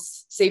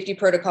protocols, safety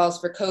protocols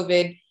for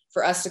COVID,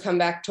 for us to come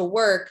back to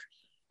work,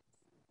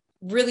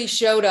 really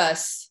showed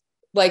us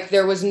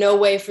there was no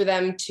way for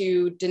them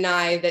to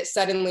deny that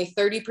suddenly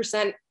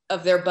 30%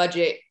 of their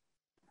budget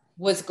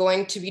was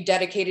going to be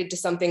dedicated to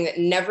something that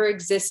never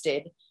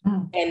existed,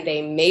 and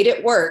they made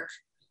it work.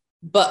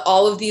 But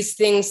all of these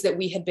things that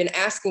we had been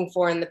asking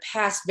for in the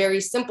past, very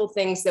simple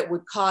things that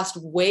would cost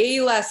way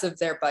less of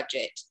their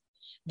budget,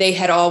 they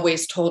had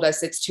always told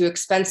us it's too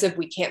expensive,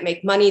 we can't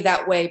make money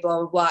that way, blah,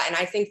 blah, blah. And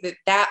I think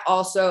that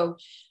also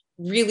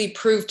really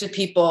proved to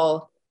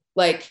people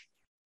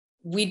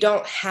we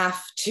don't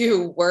have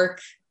to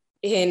work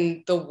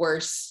in the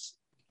worst,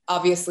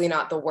 obviously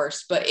not the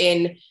worst, but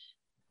in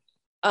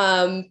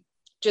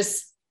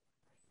just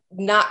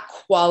not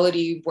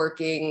quality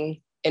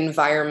working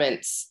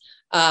environments.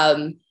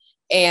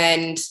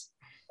 And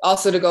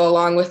also to go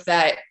along with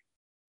that,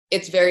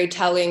 it's very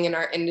telling in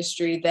our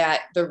industry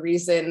that the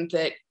reason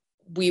that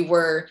we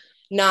were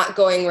not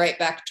going right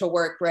back to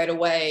work right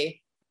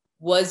away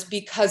was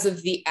because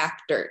of the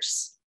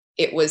actors.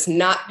 It was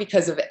not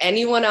because of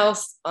anyone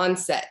else on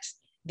set.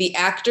 The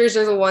actors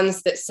are the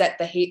ones that set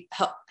the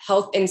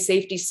health and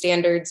safety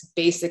standards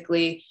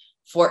basically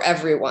for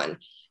everyone,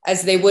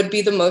 as they would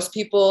be the most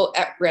people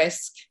at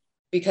risk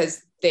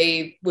because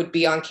they would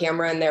be on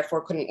camera and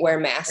therefore couldn't wear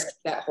masks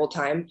that whole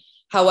time.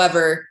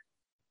 However,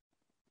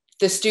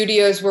 the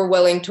studios were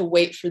willing to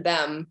wait for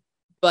them,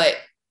 but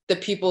the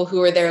people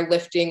who are there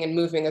lifting and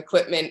moving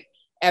equipment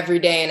every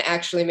day and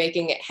actually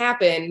making it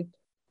happen,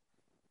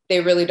 they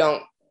really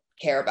don't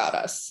care about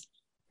us.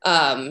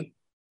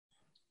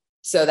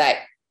 So that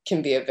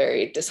can be a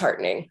very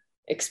disheartening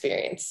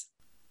experience.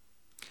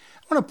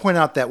 I want to point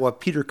out that what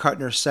Peter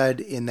Kuttner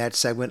said in that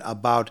segment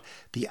about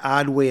the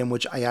odd way in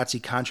which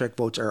IATSE contract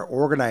votes are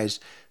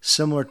organized,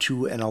 similar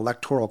to an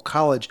electoral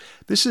college,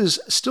 this is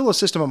still a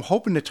system I'm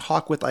hoping to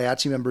talk with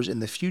IATSE members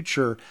in the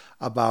future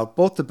about,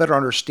 both to better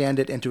understand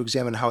it and to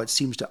examine how it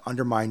seems to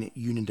undermine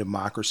union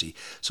democracy.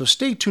 So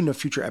stay tuned to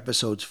future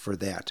episodes for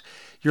that.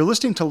 You're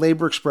listening to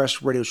Labor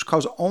Express Radio,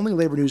 Chicago's only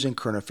labor news and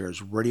current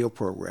affairs radio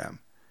program.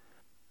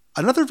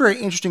 Another very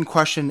interesting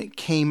question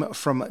came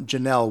from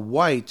Janelle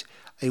White,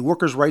 a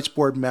Workers' Rights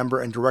Board member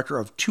and director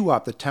of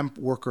TUOP, the Temp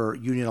Worker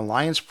Union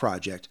Alliance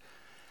Project.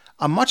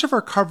 On much of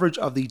our coverage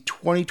of the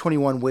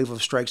 2021 wave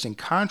of strikes and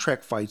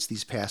contract fights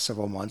these past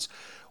several months,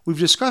 we've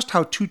discussed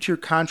how two-tier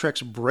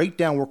contracts break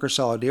down worker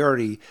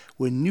solidarity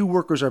when new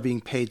workers are being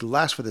paid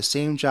less for the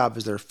same job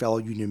as their fellow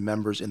union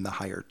members in the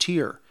higher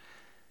tier.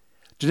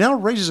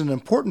 Janelle raises an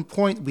important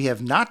point we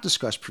have not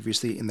discussed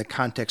previously in the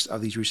context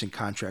of these recent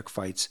contract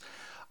fights.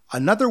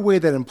 Another way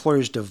that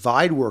employers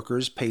divide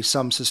workers, pay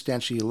some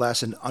substantially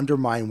less, and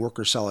undermine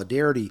worker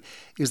solidarity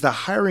is the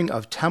hiring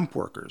of temp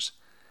workers.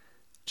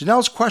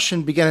 Janelle's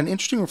question began an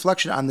interesting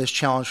reflection on this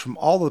challenge from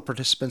all the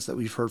participants that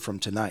we've heard from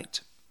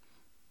tonight.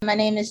 My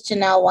name is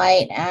Janelle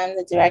White. I'm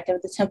the director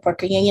of the Temp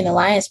Worker Union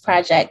Alliance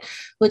Project,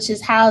 which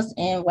is housed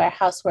in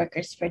Warehouse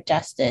Workers for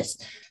Justice.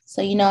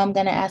 So, I'm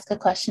going to ask a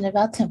question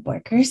about temp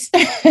workers,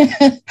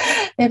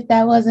 if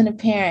that wasn't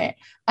apparent.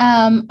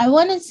 I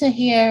wanted to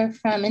hear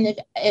from,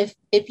 and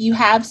if you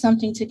have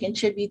something to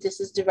contribute, this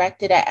is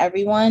directed at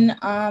everyone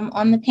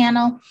on the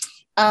panel.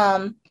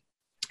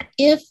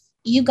 If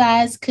you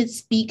guys could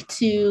speak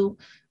to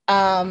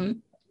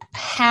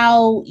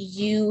how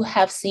you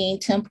have seen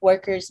temp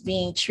workers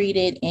being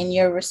treated in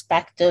your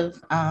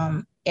respective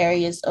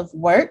areas of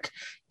work,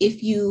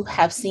 if you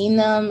have seen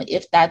them,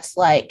 if that's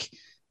like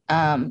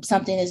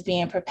something is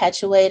being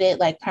perpetuated,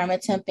 like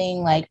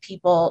permatemping, like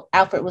people,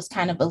 Alfred was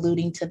kind of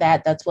alluding to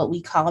that. That's what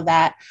we call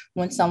that,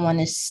 when someone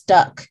is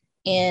stuck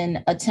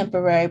in a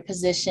temporary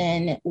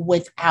position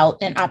without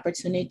an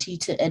opportunity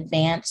to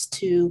advance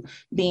to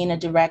being a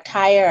direct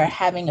hire or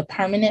having a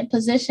permanent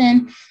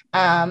position.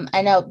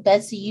 I know,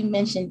 Betsy, you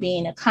mentioned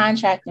being a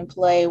contract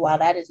employee. While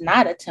that is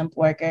not a temp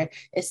worker,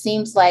 it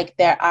seems like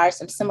there are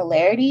some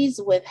similarities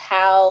with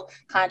how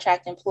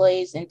contract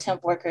employees and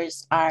temp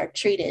workers are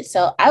treated.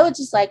 So I would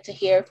just like to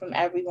hear from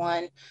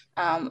everyone,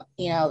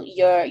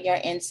 your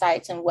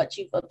insights and what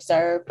you've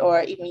observed,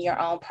 or even your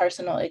own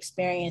personal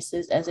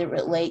experiences as it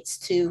relates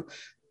to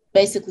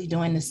basically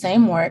doing the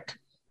same work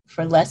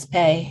for less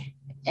pay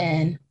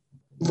and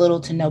little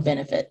to no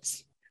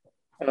benefits.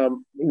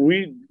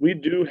 We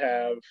do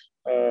have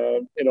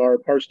in our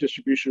parts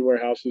distribution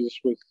warehouses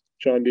with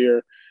John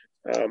Deere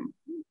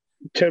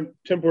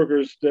temp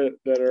workers that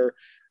are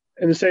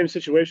in the same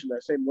situation,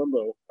 that same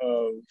limbo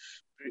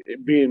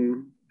of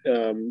being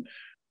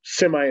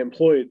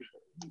semi-employed,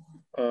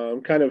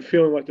 kind of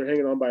feeling like they're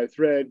hanging on by a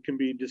thread, can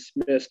be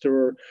dismissed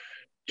or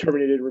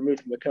terminated,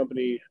 removed from the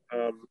company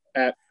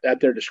at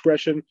their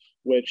discretion,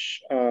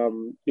 which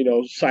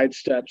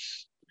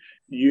sidesteps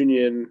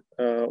union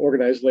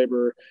organized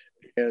labor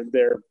and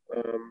their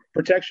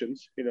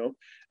protections.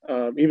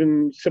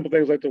 Even simple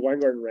things like the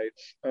Weingarten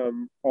rights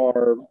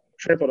are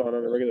trampled on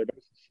a regular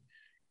basis,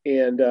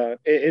 and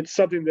it's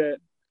something that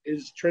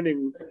is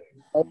trending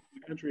all over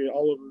the country,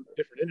 all over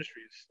different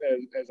industries,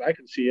 as I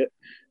can see it.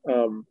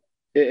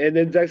 And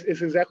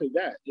it's exactly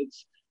that.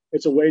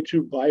 It's a way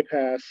to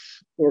bypass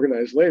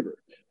organized labor.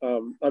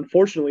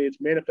 Unfortunately,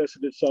 it's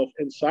manifested itself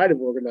inside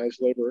of organized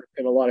labor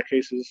in a lot of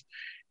cases.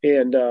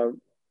 And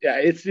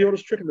it's the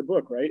oldest trick in the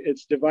book, right?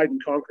 It's divide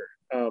and conquer.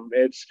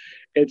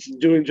 It's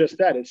doing just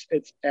that.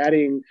 It's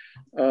adding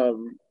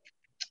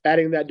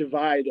that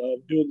divide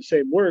of doing the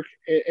same work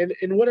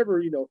and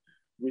whatever,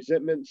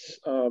 resentments,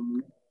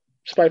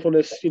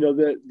 spitefulness,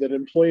 that an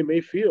employee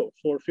may feel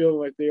for feeling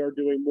like they are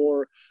doing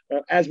more,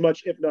 as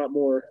much, if not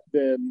more,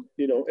 than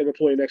an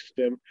employee next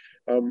to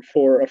them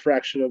for a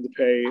fraction of the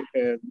pay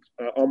and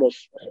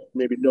almost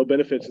maybe no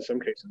benefits in some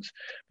cases.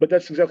 But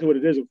that's exactly what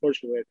it is.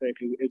 Unfortunately, I think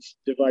it's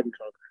divide and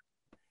conquer.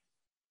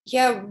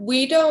 Yeah,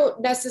 we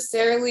don't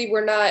necessarily,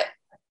 we're not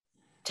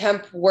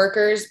temp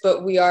workers,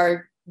 but we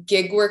are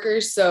gig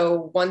workers.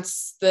 So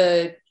once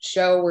the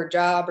show or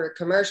job or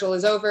commercial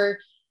is over,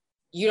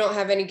 you don't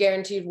have any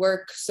guaranteed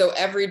work. So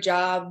every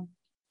job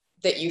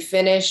that you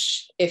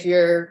finish, if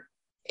you're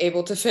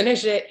able to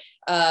finish it,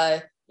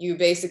 you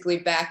basically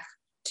back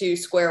to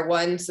square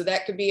one. So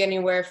that could be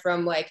anywhere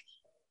from like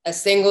a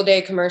single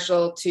day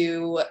commercial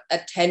to a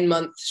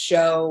 10-month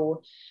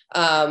show,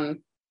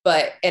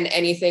 and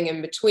anything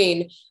in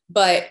between.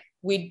 But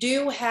we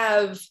do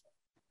have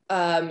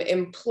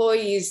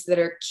employees that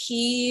are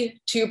key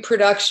to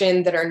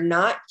production that are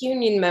not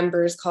union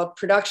members, called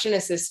production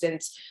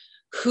assistants,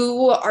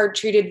 who are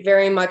treated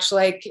very much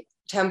like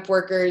temp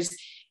workers,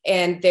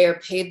 and they are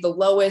paid the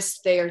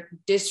lowest. They are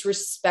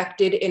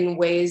disrespected in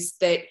ways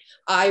that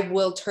I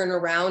will turn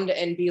around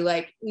and be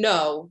like,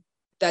 no,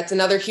 that's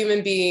another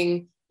human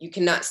being. You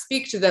cannot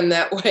speak to them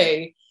that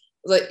way.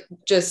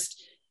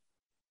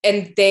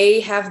 And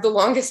they have the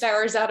longest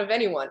hours out of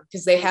anyone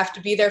because they have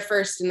to be there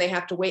first and they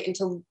have to wait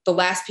until the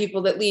last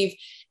people that leave.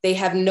 They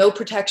have no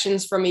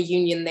protections from a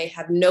union. They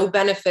have no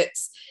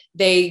benefits.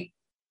 They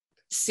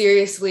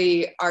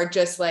seriously are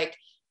just like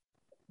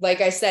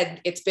I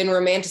said, it's been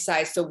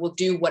romanticized. So we'll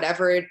do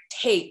whatever it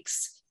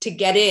takes to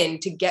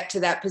get to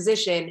that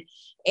position.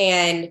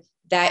 And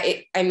that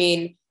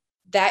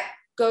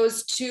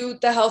goes to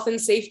the health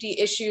and safety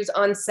issues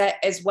on set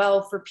as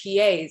well for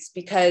PAs,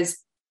 because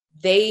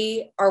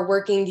they are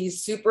working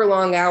these super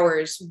long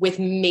hours with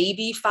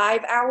maybe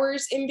 5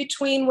 hours in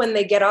between when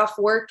they get off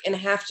work and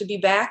have to be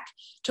back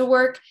to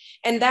work.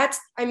 And that's,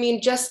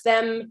 just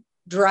them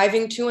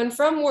driving to and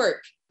from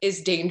work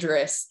is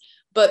dangerous.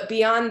 But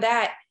beyond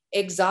that,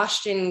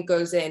 exhaustion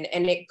goes in,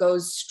 and it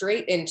goes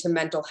straight into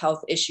mental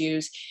health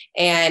issues.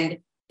 And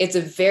it's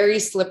a very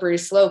slippery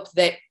slope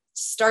that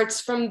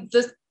starts from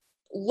the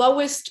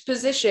lowest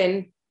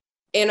position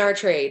in our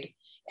trade.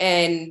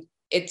 And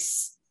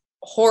it's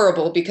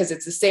horrible because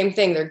it's the same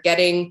thing. They're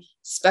getting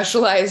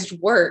specialized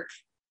work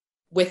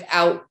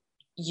without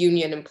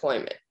union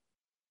employment.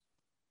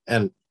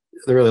 And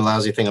the really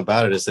lousy thing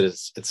about it is that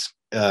it's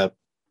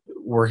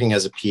working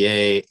as a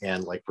PA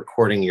and like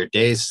recording your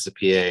days as a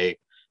PA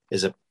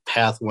is a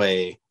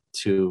pathway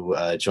to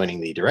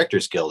joining the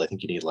Directors Guild. I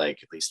think you need like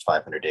at least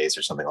 500 days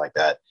or something like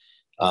that.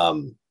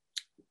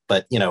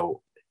 But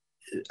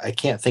I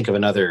can't think of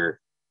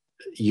another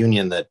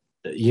union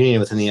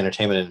within the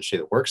entertainment industry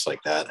that works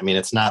like that.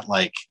 It's not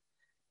like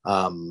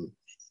getting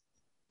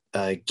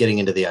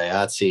into the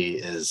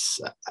IATSE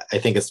is, I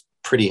think it's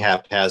pretty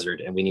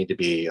haphazard, and we need to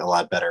be a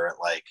lot better at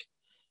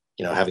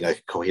having a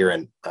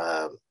coherent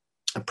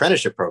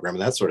apprenticeship program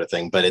and that sort of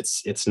thing. But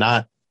it's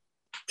not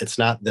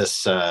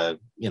this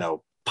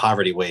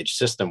poverty wage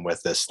system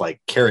with this like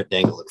carrot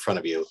dangle in front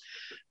of you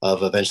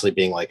of eventually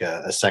being like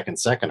a second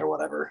or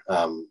whatever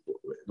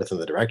within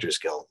the Directors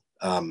Guild.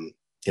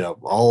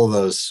 All of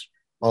those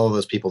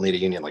people need a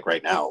union like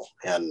right now.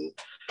 And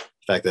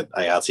the fact that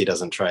IATSE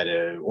doesn't try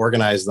to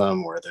organize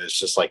them, or there's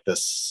just like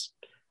this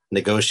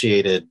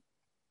negotiated,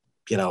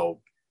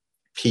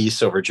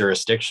 peace over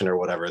jurisdiction or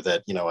whatever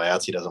that,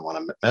 IATSE doesn't want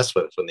to mess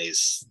with, when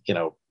these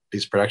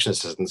production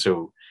assistants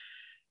who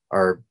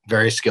are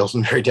very skilled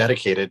and very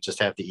dedicated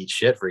just have to eat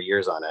shit for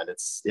years on end.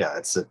 It's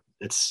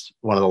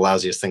one of the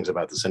lousiest things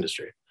about this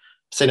industry.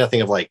 Say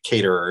nothing of like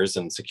caterers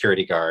and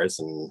security guards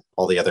and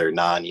all the other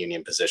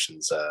non-union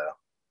positions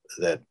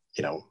that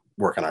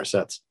work on our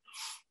sets.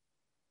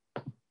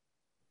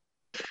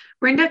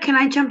 Brenda, can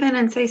I jump in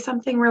and say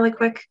something really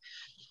quick?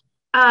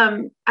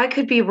 I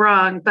could be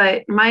wrong,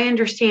 but my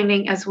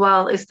understanding as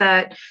well is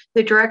that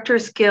the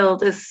Directors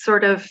Guild is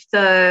sort of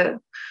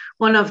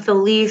one of the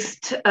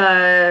least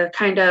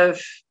kind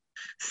of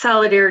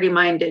solidarity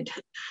minded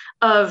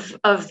of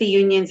the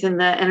unions in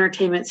the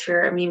entertainment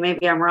sphere.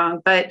 Maybe I'm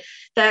wrong, but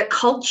that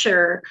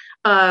culture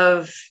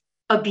of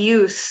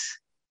abuse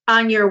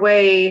on your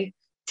way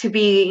to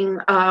being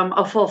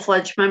a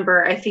full-fledged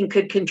member, I think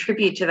could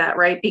contribute to that,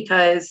 right?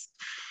 Because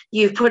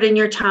you've put in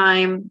your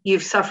time,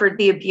 you've suffered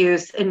the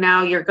abuse, and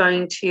now you're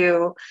going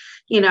to,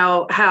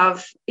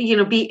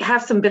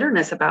 have some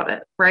bitterness about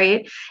it,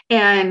 right?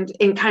 And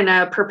kind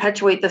of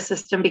perpetuate the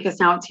system because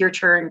now it's your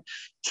turn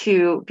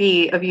to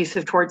be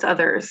abusive towards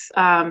others.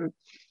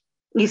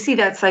 You see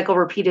that cycle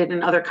repeated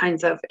in other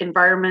kinds of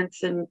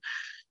environments, and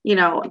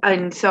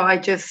so I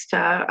just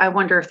I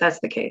wonder if that's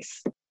the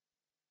case.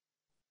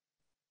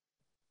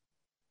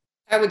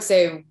 I would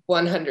say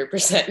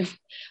 100%.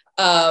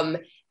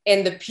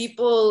 And the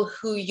people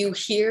who you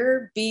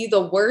hear be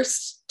the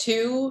worst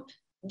to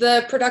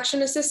the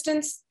production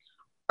assistants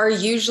are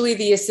usually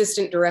the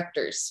assistant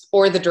directors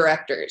or the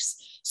directors.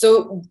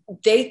 So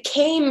they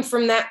came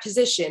from that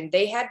position.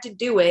 They had to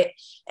do it.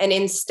 And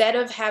instead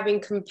of having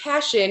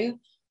compassion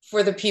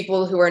for the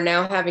people who are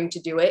now having to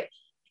do it,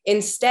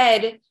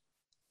 instead,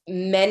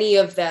 many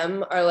of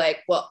them are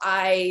like, well,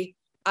 I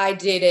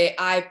did it.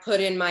 I put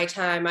in my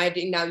time.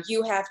 Now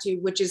you have to,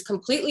 which is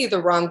completely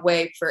the wrong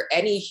way for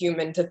any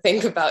human to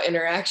think about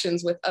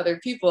interactions with other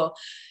people,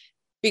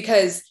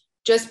 because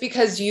just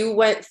because you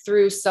went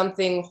through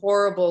something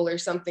horrible or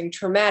something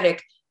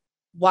traumatic,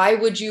 why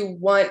would you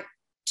want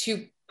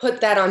to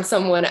put that on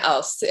someone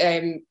else?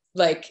 And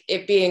like,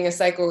 it being a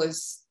cycle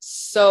is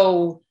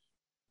so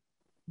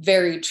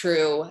very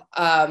true.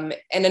 And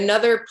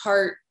another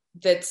part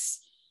that's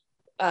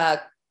a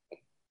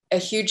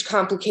huge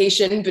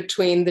complication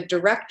between the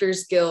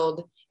Directors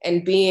Guild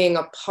and being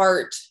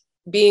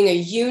a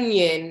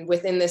union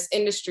within this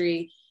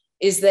industry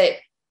is that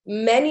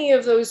many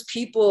of those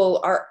people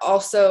are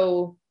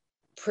also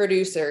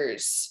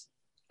producers.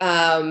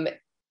 And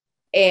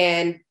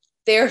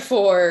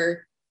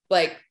therefore,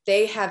 like,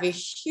 they have a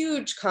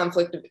huge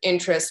conflict of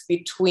interest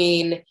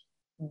between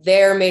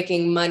their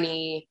making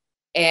money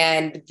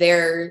and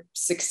their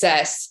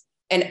success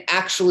and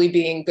actually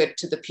being good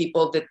to the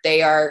people that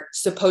they are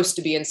supposed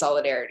to be in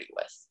solidarity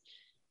with.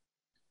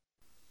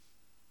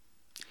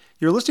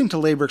 You're listening to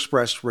Labor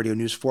Express Radio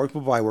News for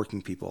people by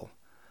working people.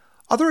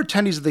 Other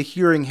attendees of the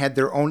hearing had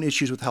their own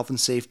issues with health and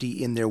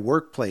safety in their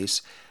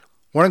workplace.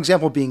 One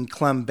example being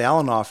Clem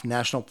Balanoff,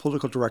 National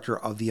Political Director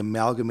of the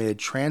Amalgamated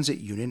Transit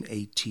Union,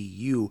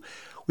 ATU.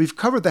 We've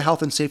covered the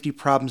health and safety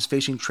problems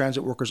facing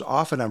transit workers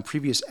often on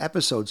previous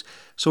episodes,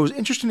 so it was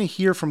interesting to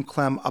hear from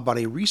Clem about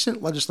a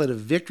recent legislative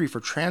victory for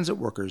transit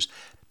workers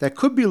that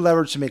could be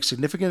leveraged to make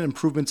significant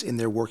improvements in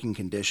their working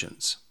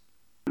conditions.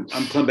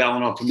 I'm Clem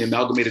Balanoff from the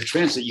Amalgamated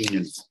Transit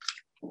Union.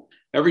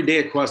 Every day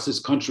across this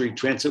country,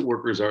 transit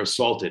workers are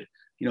assaulted.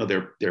 You know,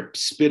 they're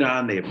spit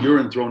on, they have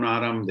urine thrown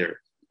at them, they're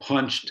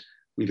punched.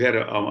 We've had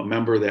a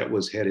member that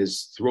had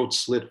his throat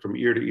slit from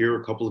ear to ear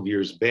a couple of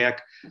years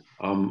back.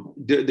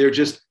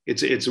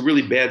 It's a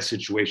really bad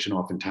situation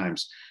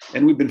oftentimes.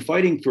 And we've been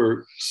fighting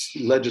for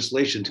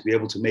legislation to be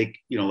able to make,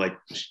 like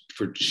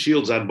for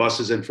shields on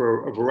buses and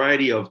for a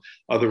variety of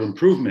other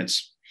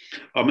improvements.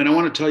 And I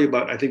want to tell you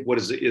about, I think what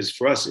is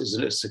for us is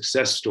a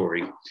success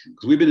story,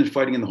 because we've been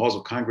fighting in the halls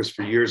of Congress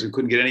for years and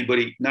couldn't get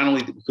anybody, not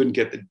only couldn't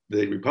get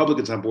the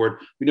Republicans on board,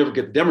 we never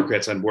get the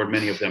Democrats on board,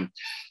 many of them.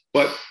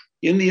 But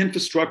in the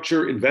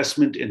Infrastructure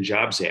Investment and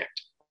Jobs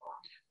Act,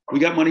 we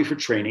got money for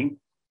training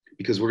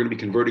because we're going to be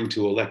converting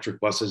to electric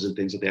buses and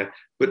things like that.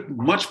 But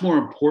much more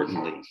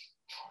importantly,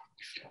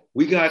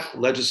 we got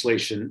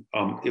legislation,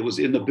 it was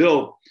in the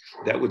bill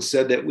that would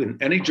said that in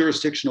any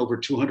jurisdiction over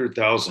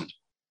 200,000,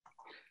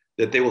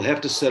 that they will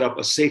have to set up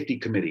a safety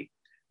committee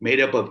made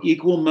up of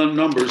equal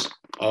numbers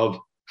of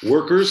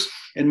workers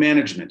and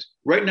management.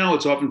 Right now,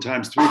 it's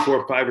oftentimes 3,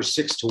 4, 5, or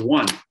 6 to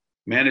 1,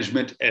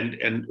 management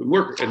and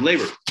worker and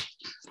labor.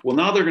 Well,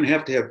 now they're going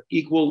to have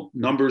equal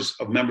numbers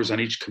of members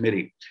on each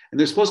committee. And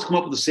they're supposed to come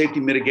up with a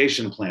safety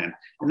mitigation plan.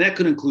 And that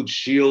could include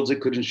shields,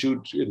 it could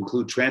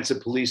include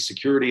transit police,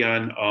 security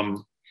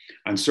on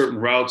certain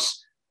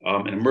routes,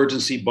 an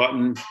emergency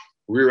button,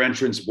 rear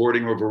entrance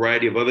boarding, or a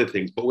variety of other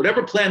things. But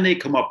whatever plan they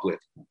come up with,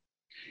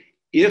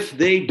 if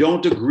they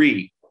don't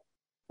agree,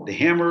 the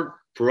hammer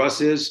for us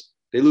is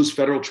they lose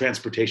federal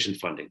transportation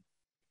funding.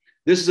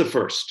 This is a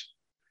first.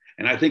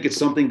 And I think it's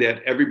something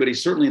that everybody,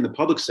 certainly in the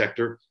public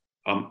sector,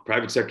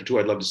 private sector too,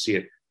 I'd love to see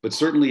it, but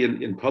certainly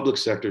in public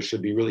sector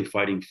should be really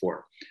fighting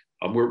for.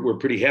 We're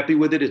pretty happy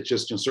with it. It's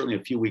just certainly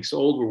a few weeks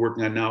old. We're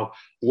working on now,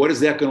 what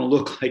is that going to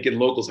look like in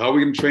locals? How are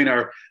we going to train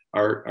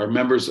our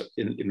members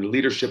in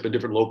leadership in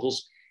different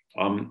locals?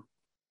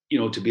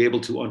 To be able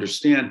to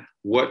understand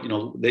what,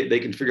 they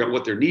can figure out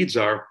what their needs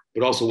are,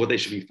 but also what they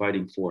should be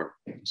fighting for.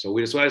 So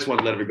I just want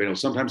to let everybody know,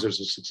 sometimes there's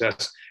a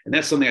success, and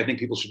that's something I think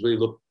people should really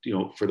look,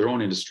 for their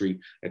own industry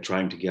at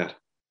trying to get.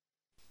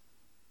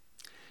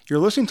 You're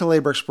listening to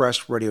Labor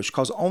Express Radio,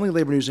 Chicago's only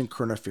labor news and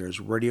current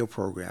affairs radio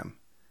program.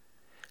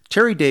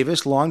 Terry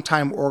Davis,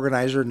 longtime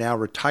organizer, now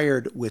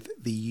retired with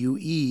the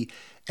UE,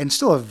 and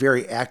still a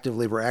very active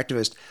labor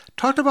activist,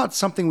 talked about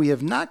something we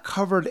have not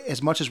covered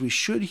as much as we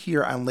should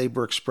here on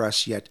Labor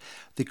Express yet,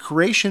 the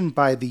creation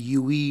by the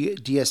UE,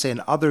 DSA,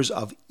 and others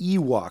of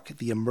EWOC,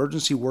 the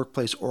Emergency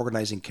Workplace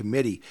Organizing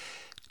Committee.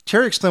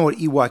 Terry explained what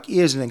EWOC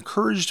is and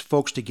encouraged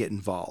folks to get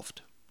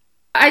involved.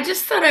 I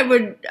just thought I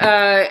would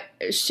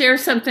share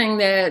something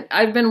that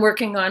I've been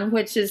working on,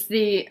 which is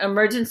the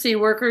Emergency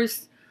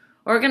Workers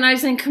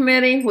Organizing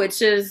Committee,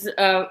 which is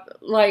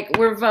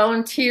we're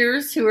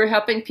volunteers who are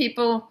helping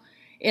people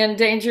in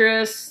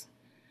dangerous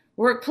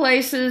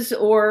workplaces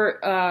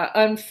or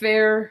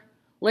unfair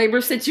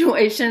labor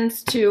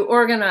situations to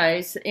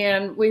organize.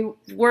 And we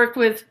work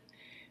with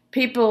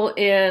people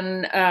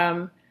in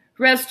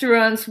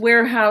restaurants,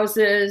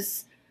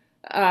 warehouses,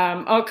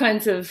 all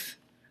kinds of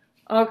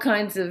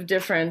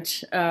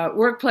different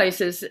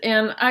workplaces.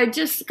 And I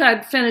just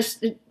got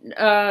finished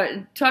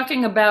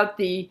talking about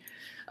the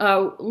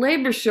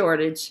labor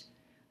shortage.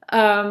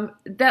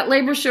 That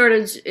labor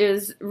shortage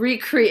is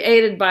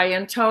recreated by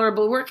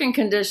intolerable working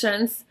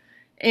conditions.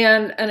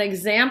 And an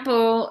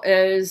example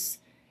is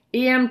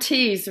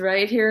EMTs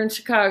right here in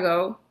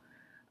Chicago,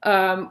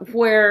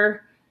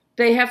 where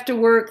they have to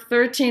work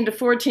 13 to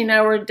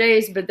 14-hour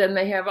days, but then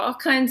they have all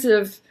kinds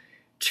of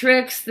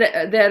tricks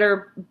that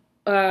are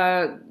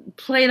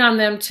played on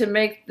them to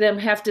make them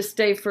have to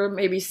stay for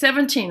maybe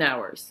 17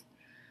 hours.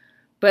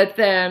 But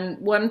then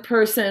one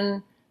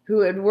person who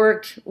had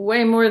worked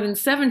way more than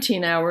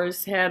 17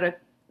 hours, had an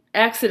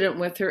accident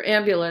with her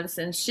ambulance,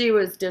 and she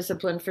was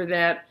disciplined for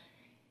that,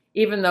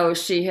 even though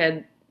she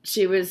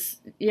was,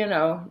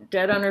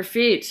 dead on her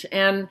feet.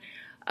 And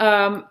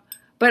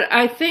but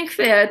I think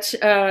that,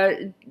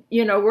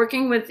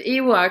 working with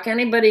EWOC,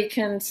 anybody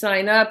can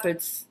sign up.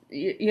 It's,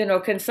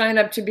 can sign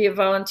up to be a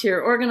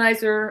volunteer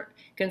organizer,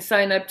 can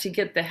sign up to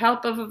get the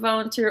help of a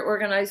volunteer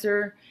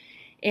organizer.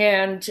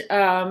 And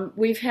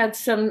we've had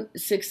some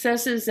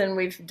successes, and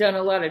we've done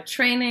a lot of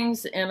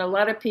trainings, and a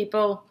lot of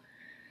people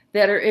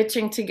that are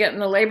itching to get in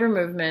the labor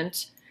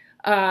movement.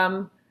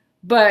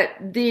 But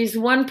these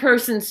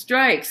one-person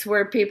strikes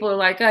where people are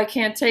like, I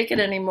can't take it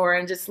anymore,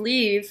 and just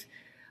leave,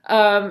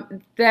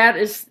 that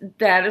is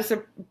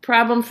a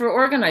problem for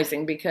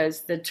organizing,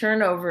 because the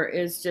turnover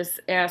is just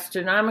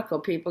astronomical.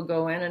 People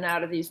go in and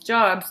out of these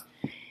jobs.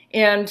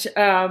 And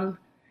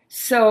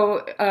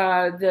so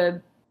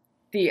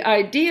the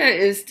idea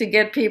is to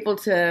get people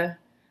to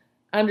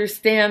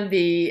understand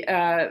the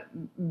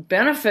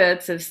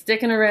benefits of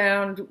sticking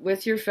around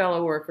with your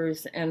fellow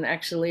workers and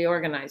actually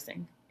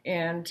organizing.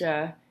 And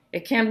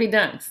it can be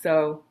done.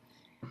 So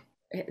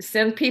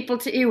send people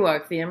to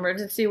EWOC, the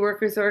Emergency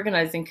Workers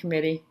Organizing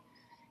Committee,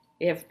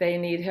 if they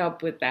need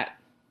help with that.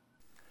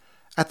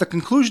 At the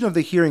conclusion of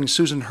the hearing,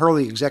 Susan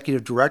Hurley,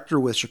 Executive Director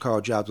with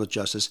Chicago Jobs with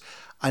Justice,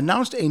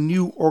 announced a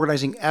new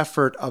organizing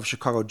effort of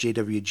Chicago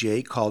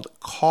JWJ called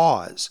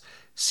CAWS,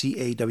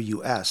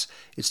 C-A-W-S.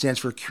 It stands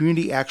for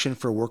Community Action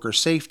for Worker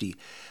Safety.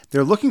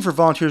 They're looking for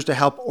volunteers to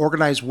help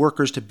organize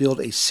workers to build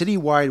a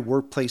citywide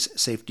workplace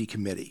safety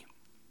committee.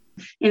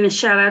 And a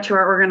shout out to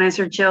our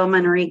organizer, Jill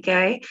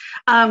Manrique.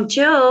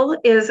 Jill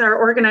is our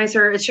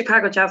organizer at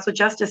Chicago Jobs with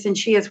Justice, and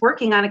she is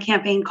working on a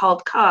campaign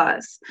called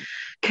CAWS,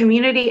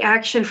 Community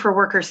Action for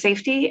Worker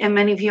Safety. And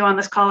many of you on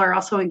this call are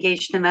also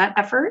engaged in that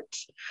effort.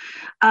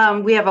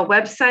 We have a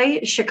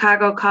website,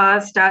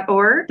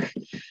 chicagocause.org.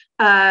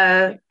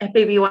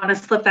 Maybe you want to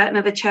slip that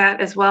into the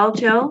chat as well,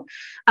 Jill.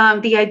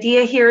 The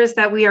idea here is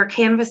that we are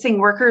canvassing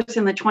workers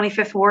in the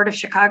 25th Ward of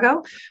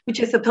Chicago,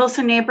 which is the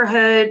Pilsen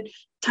neighborhood,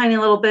 tiny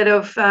little bit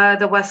of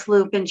the West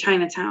Loop in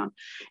Chinatown.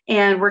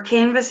 And we're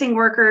canvassing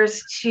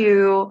workers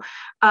to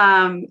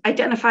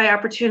identify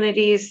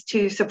opportunities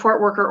to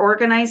support worker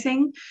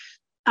organizing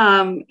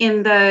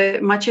in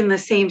the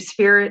same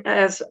spirit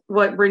as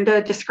what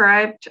Brenda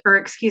described,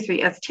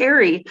 as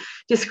Terry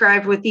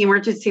described with the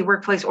Emergency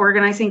Workplace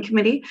Organizing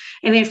Committee.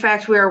 And in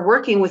fact, we are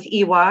working with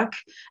EWOC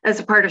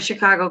as a part of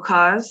Chicago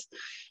Cause.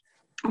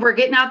 We're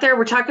getting out there,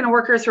 we're talking to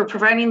workers, we're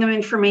providing them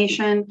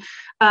information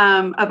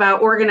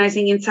about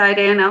organizing inside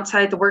and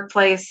outside the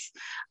workplace,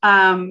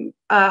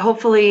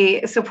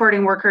 hopefully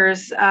supporting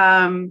workers,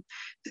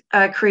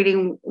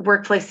 creating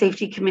workplace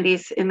safety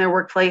committees in their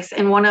workplace.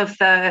 And one of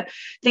the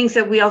things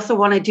that we also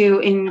want to do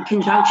in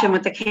conjunction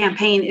with the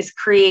campaign is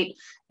create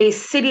a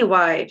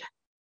citywide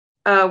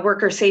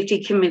worker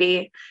safety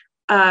committee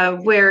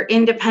where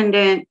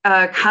independent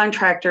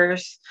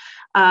contractors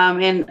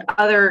and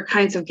other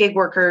kinds of gig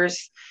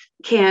workers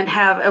can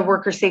have a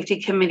worker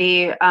safety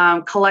committee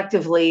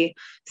collectively,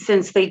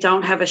 since they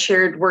don't have a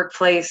shared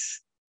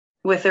workplace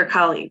with their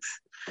colleagues.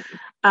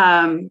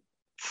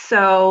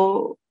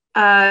 So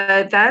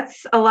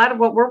that's a lot of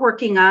what we're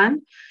working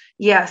on.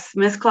 Yes,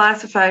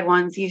 misclassified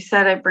ones. You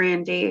said it,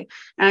 Brandy.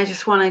 And I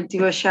just want to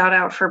do a shout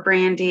out for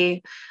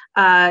Brandy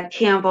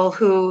Campbell,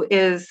 who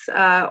is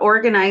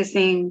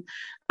organizing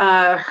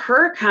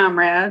her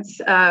comrades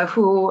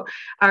who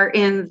are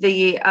in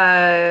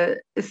the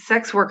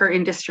sex worker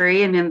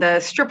industry and in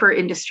the stripper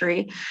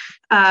industry.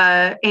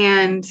 So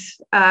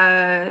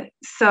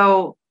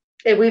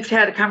we've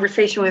had a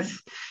conversation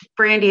with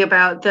Brandy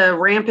about the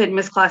rampant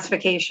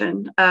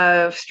misclassification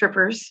of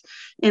strippers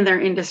in their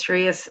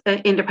industry as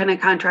independent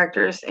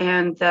contractors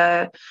and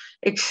the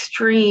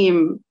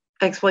extreme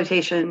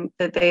exploitation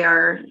that they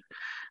are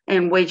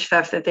and wage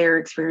theft that they're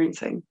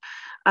experiencing.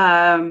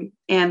 And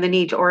the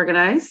need to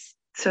organize.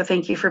 So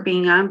thank you for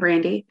being on,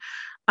 Brandy.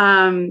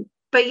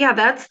 But yeah,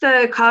 that's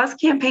the CAWS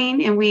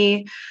campaign. And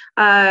we,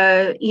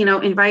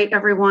 invite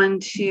everyone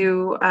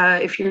to,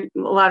 a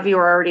lot of you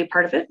are already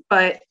part of it,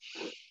 but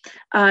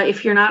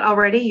if you're not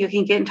already, you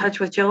can get in touch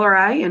with Jill or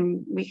I,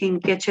 and we can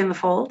get you in the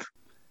fold.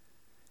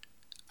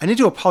 I need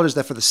to apologize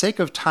that for the sake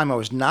of time, I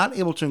was not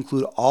able to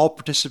include all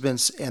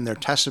participants and their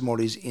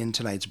testimonies in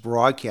tonight's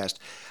broadcast.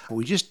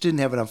 We just didn't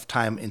have enough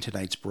time in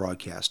tonight's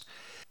broadcast.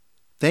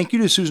 Thank you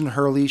to Susan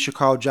Hurley,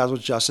 Chicago Jobs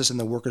with Justice, and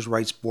the Workers'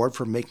 Rights Board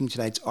for making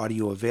tonight's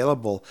audio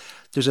available.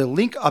 There's a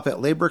link up at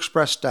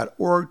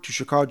laborexpress.org to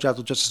Chicago Jobs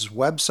with Justice's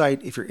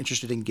website if you're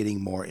interested in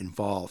getting more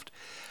involved.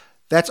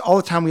 That's all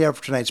the time we have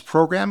for tonight's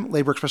program.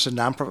 Labor Express is a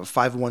nonprofit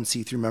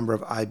 501c3 member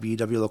of IBEW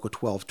Local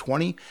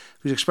 1220.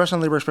 Who's expressed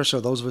on Labor Express are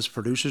those of us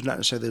producers, not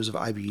necessarily those of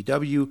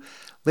IBEW.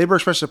 Labor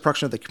Express is a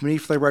production of the Committee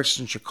for Labor Rights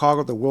in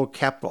Chicago, the world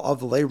capital of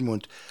the labor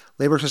movement.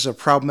 Labor Express is a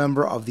proud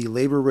member of the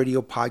Labor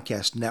Radio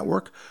Podcast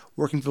Network,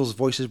 Working People's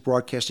Voices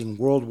broadcasting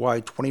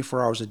worldwide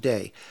 24 hours a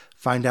day.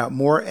 Find out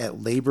more at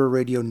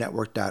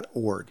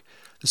laborradionetwork.org.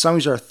 The song we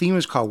use our theme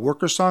is called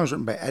Worker Songs,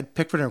 written by Ed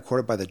Pickford and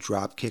recorded by the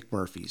Dropkick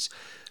Murphys.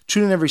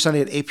 Tune in every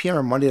Sunday at 8 p.m.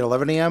 or Monday at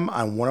 11 a.m.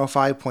 on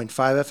 105.5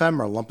 FM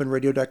or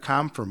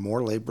lumpenradio.com for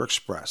more Labor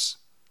Express.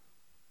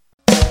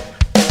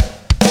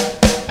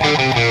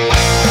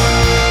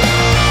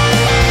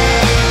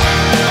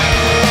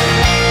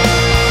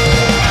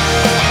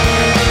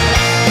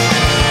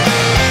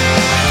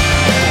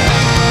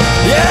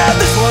 Yeah,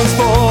 this one's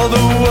for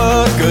the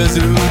workers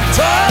who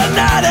toil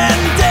night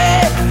and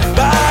day,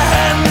 by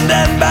hand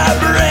and by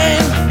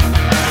brain,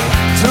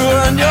 to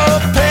earn your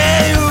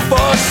pay, who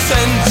for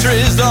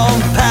centuries long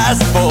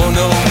past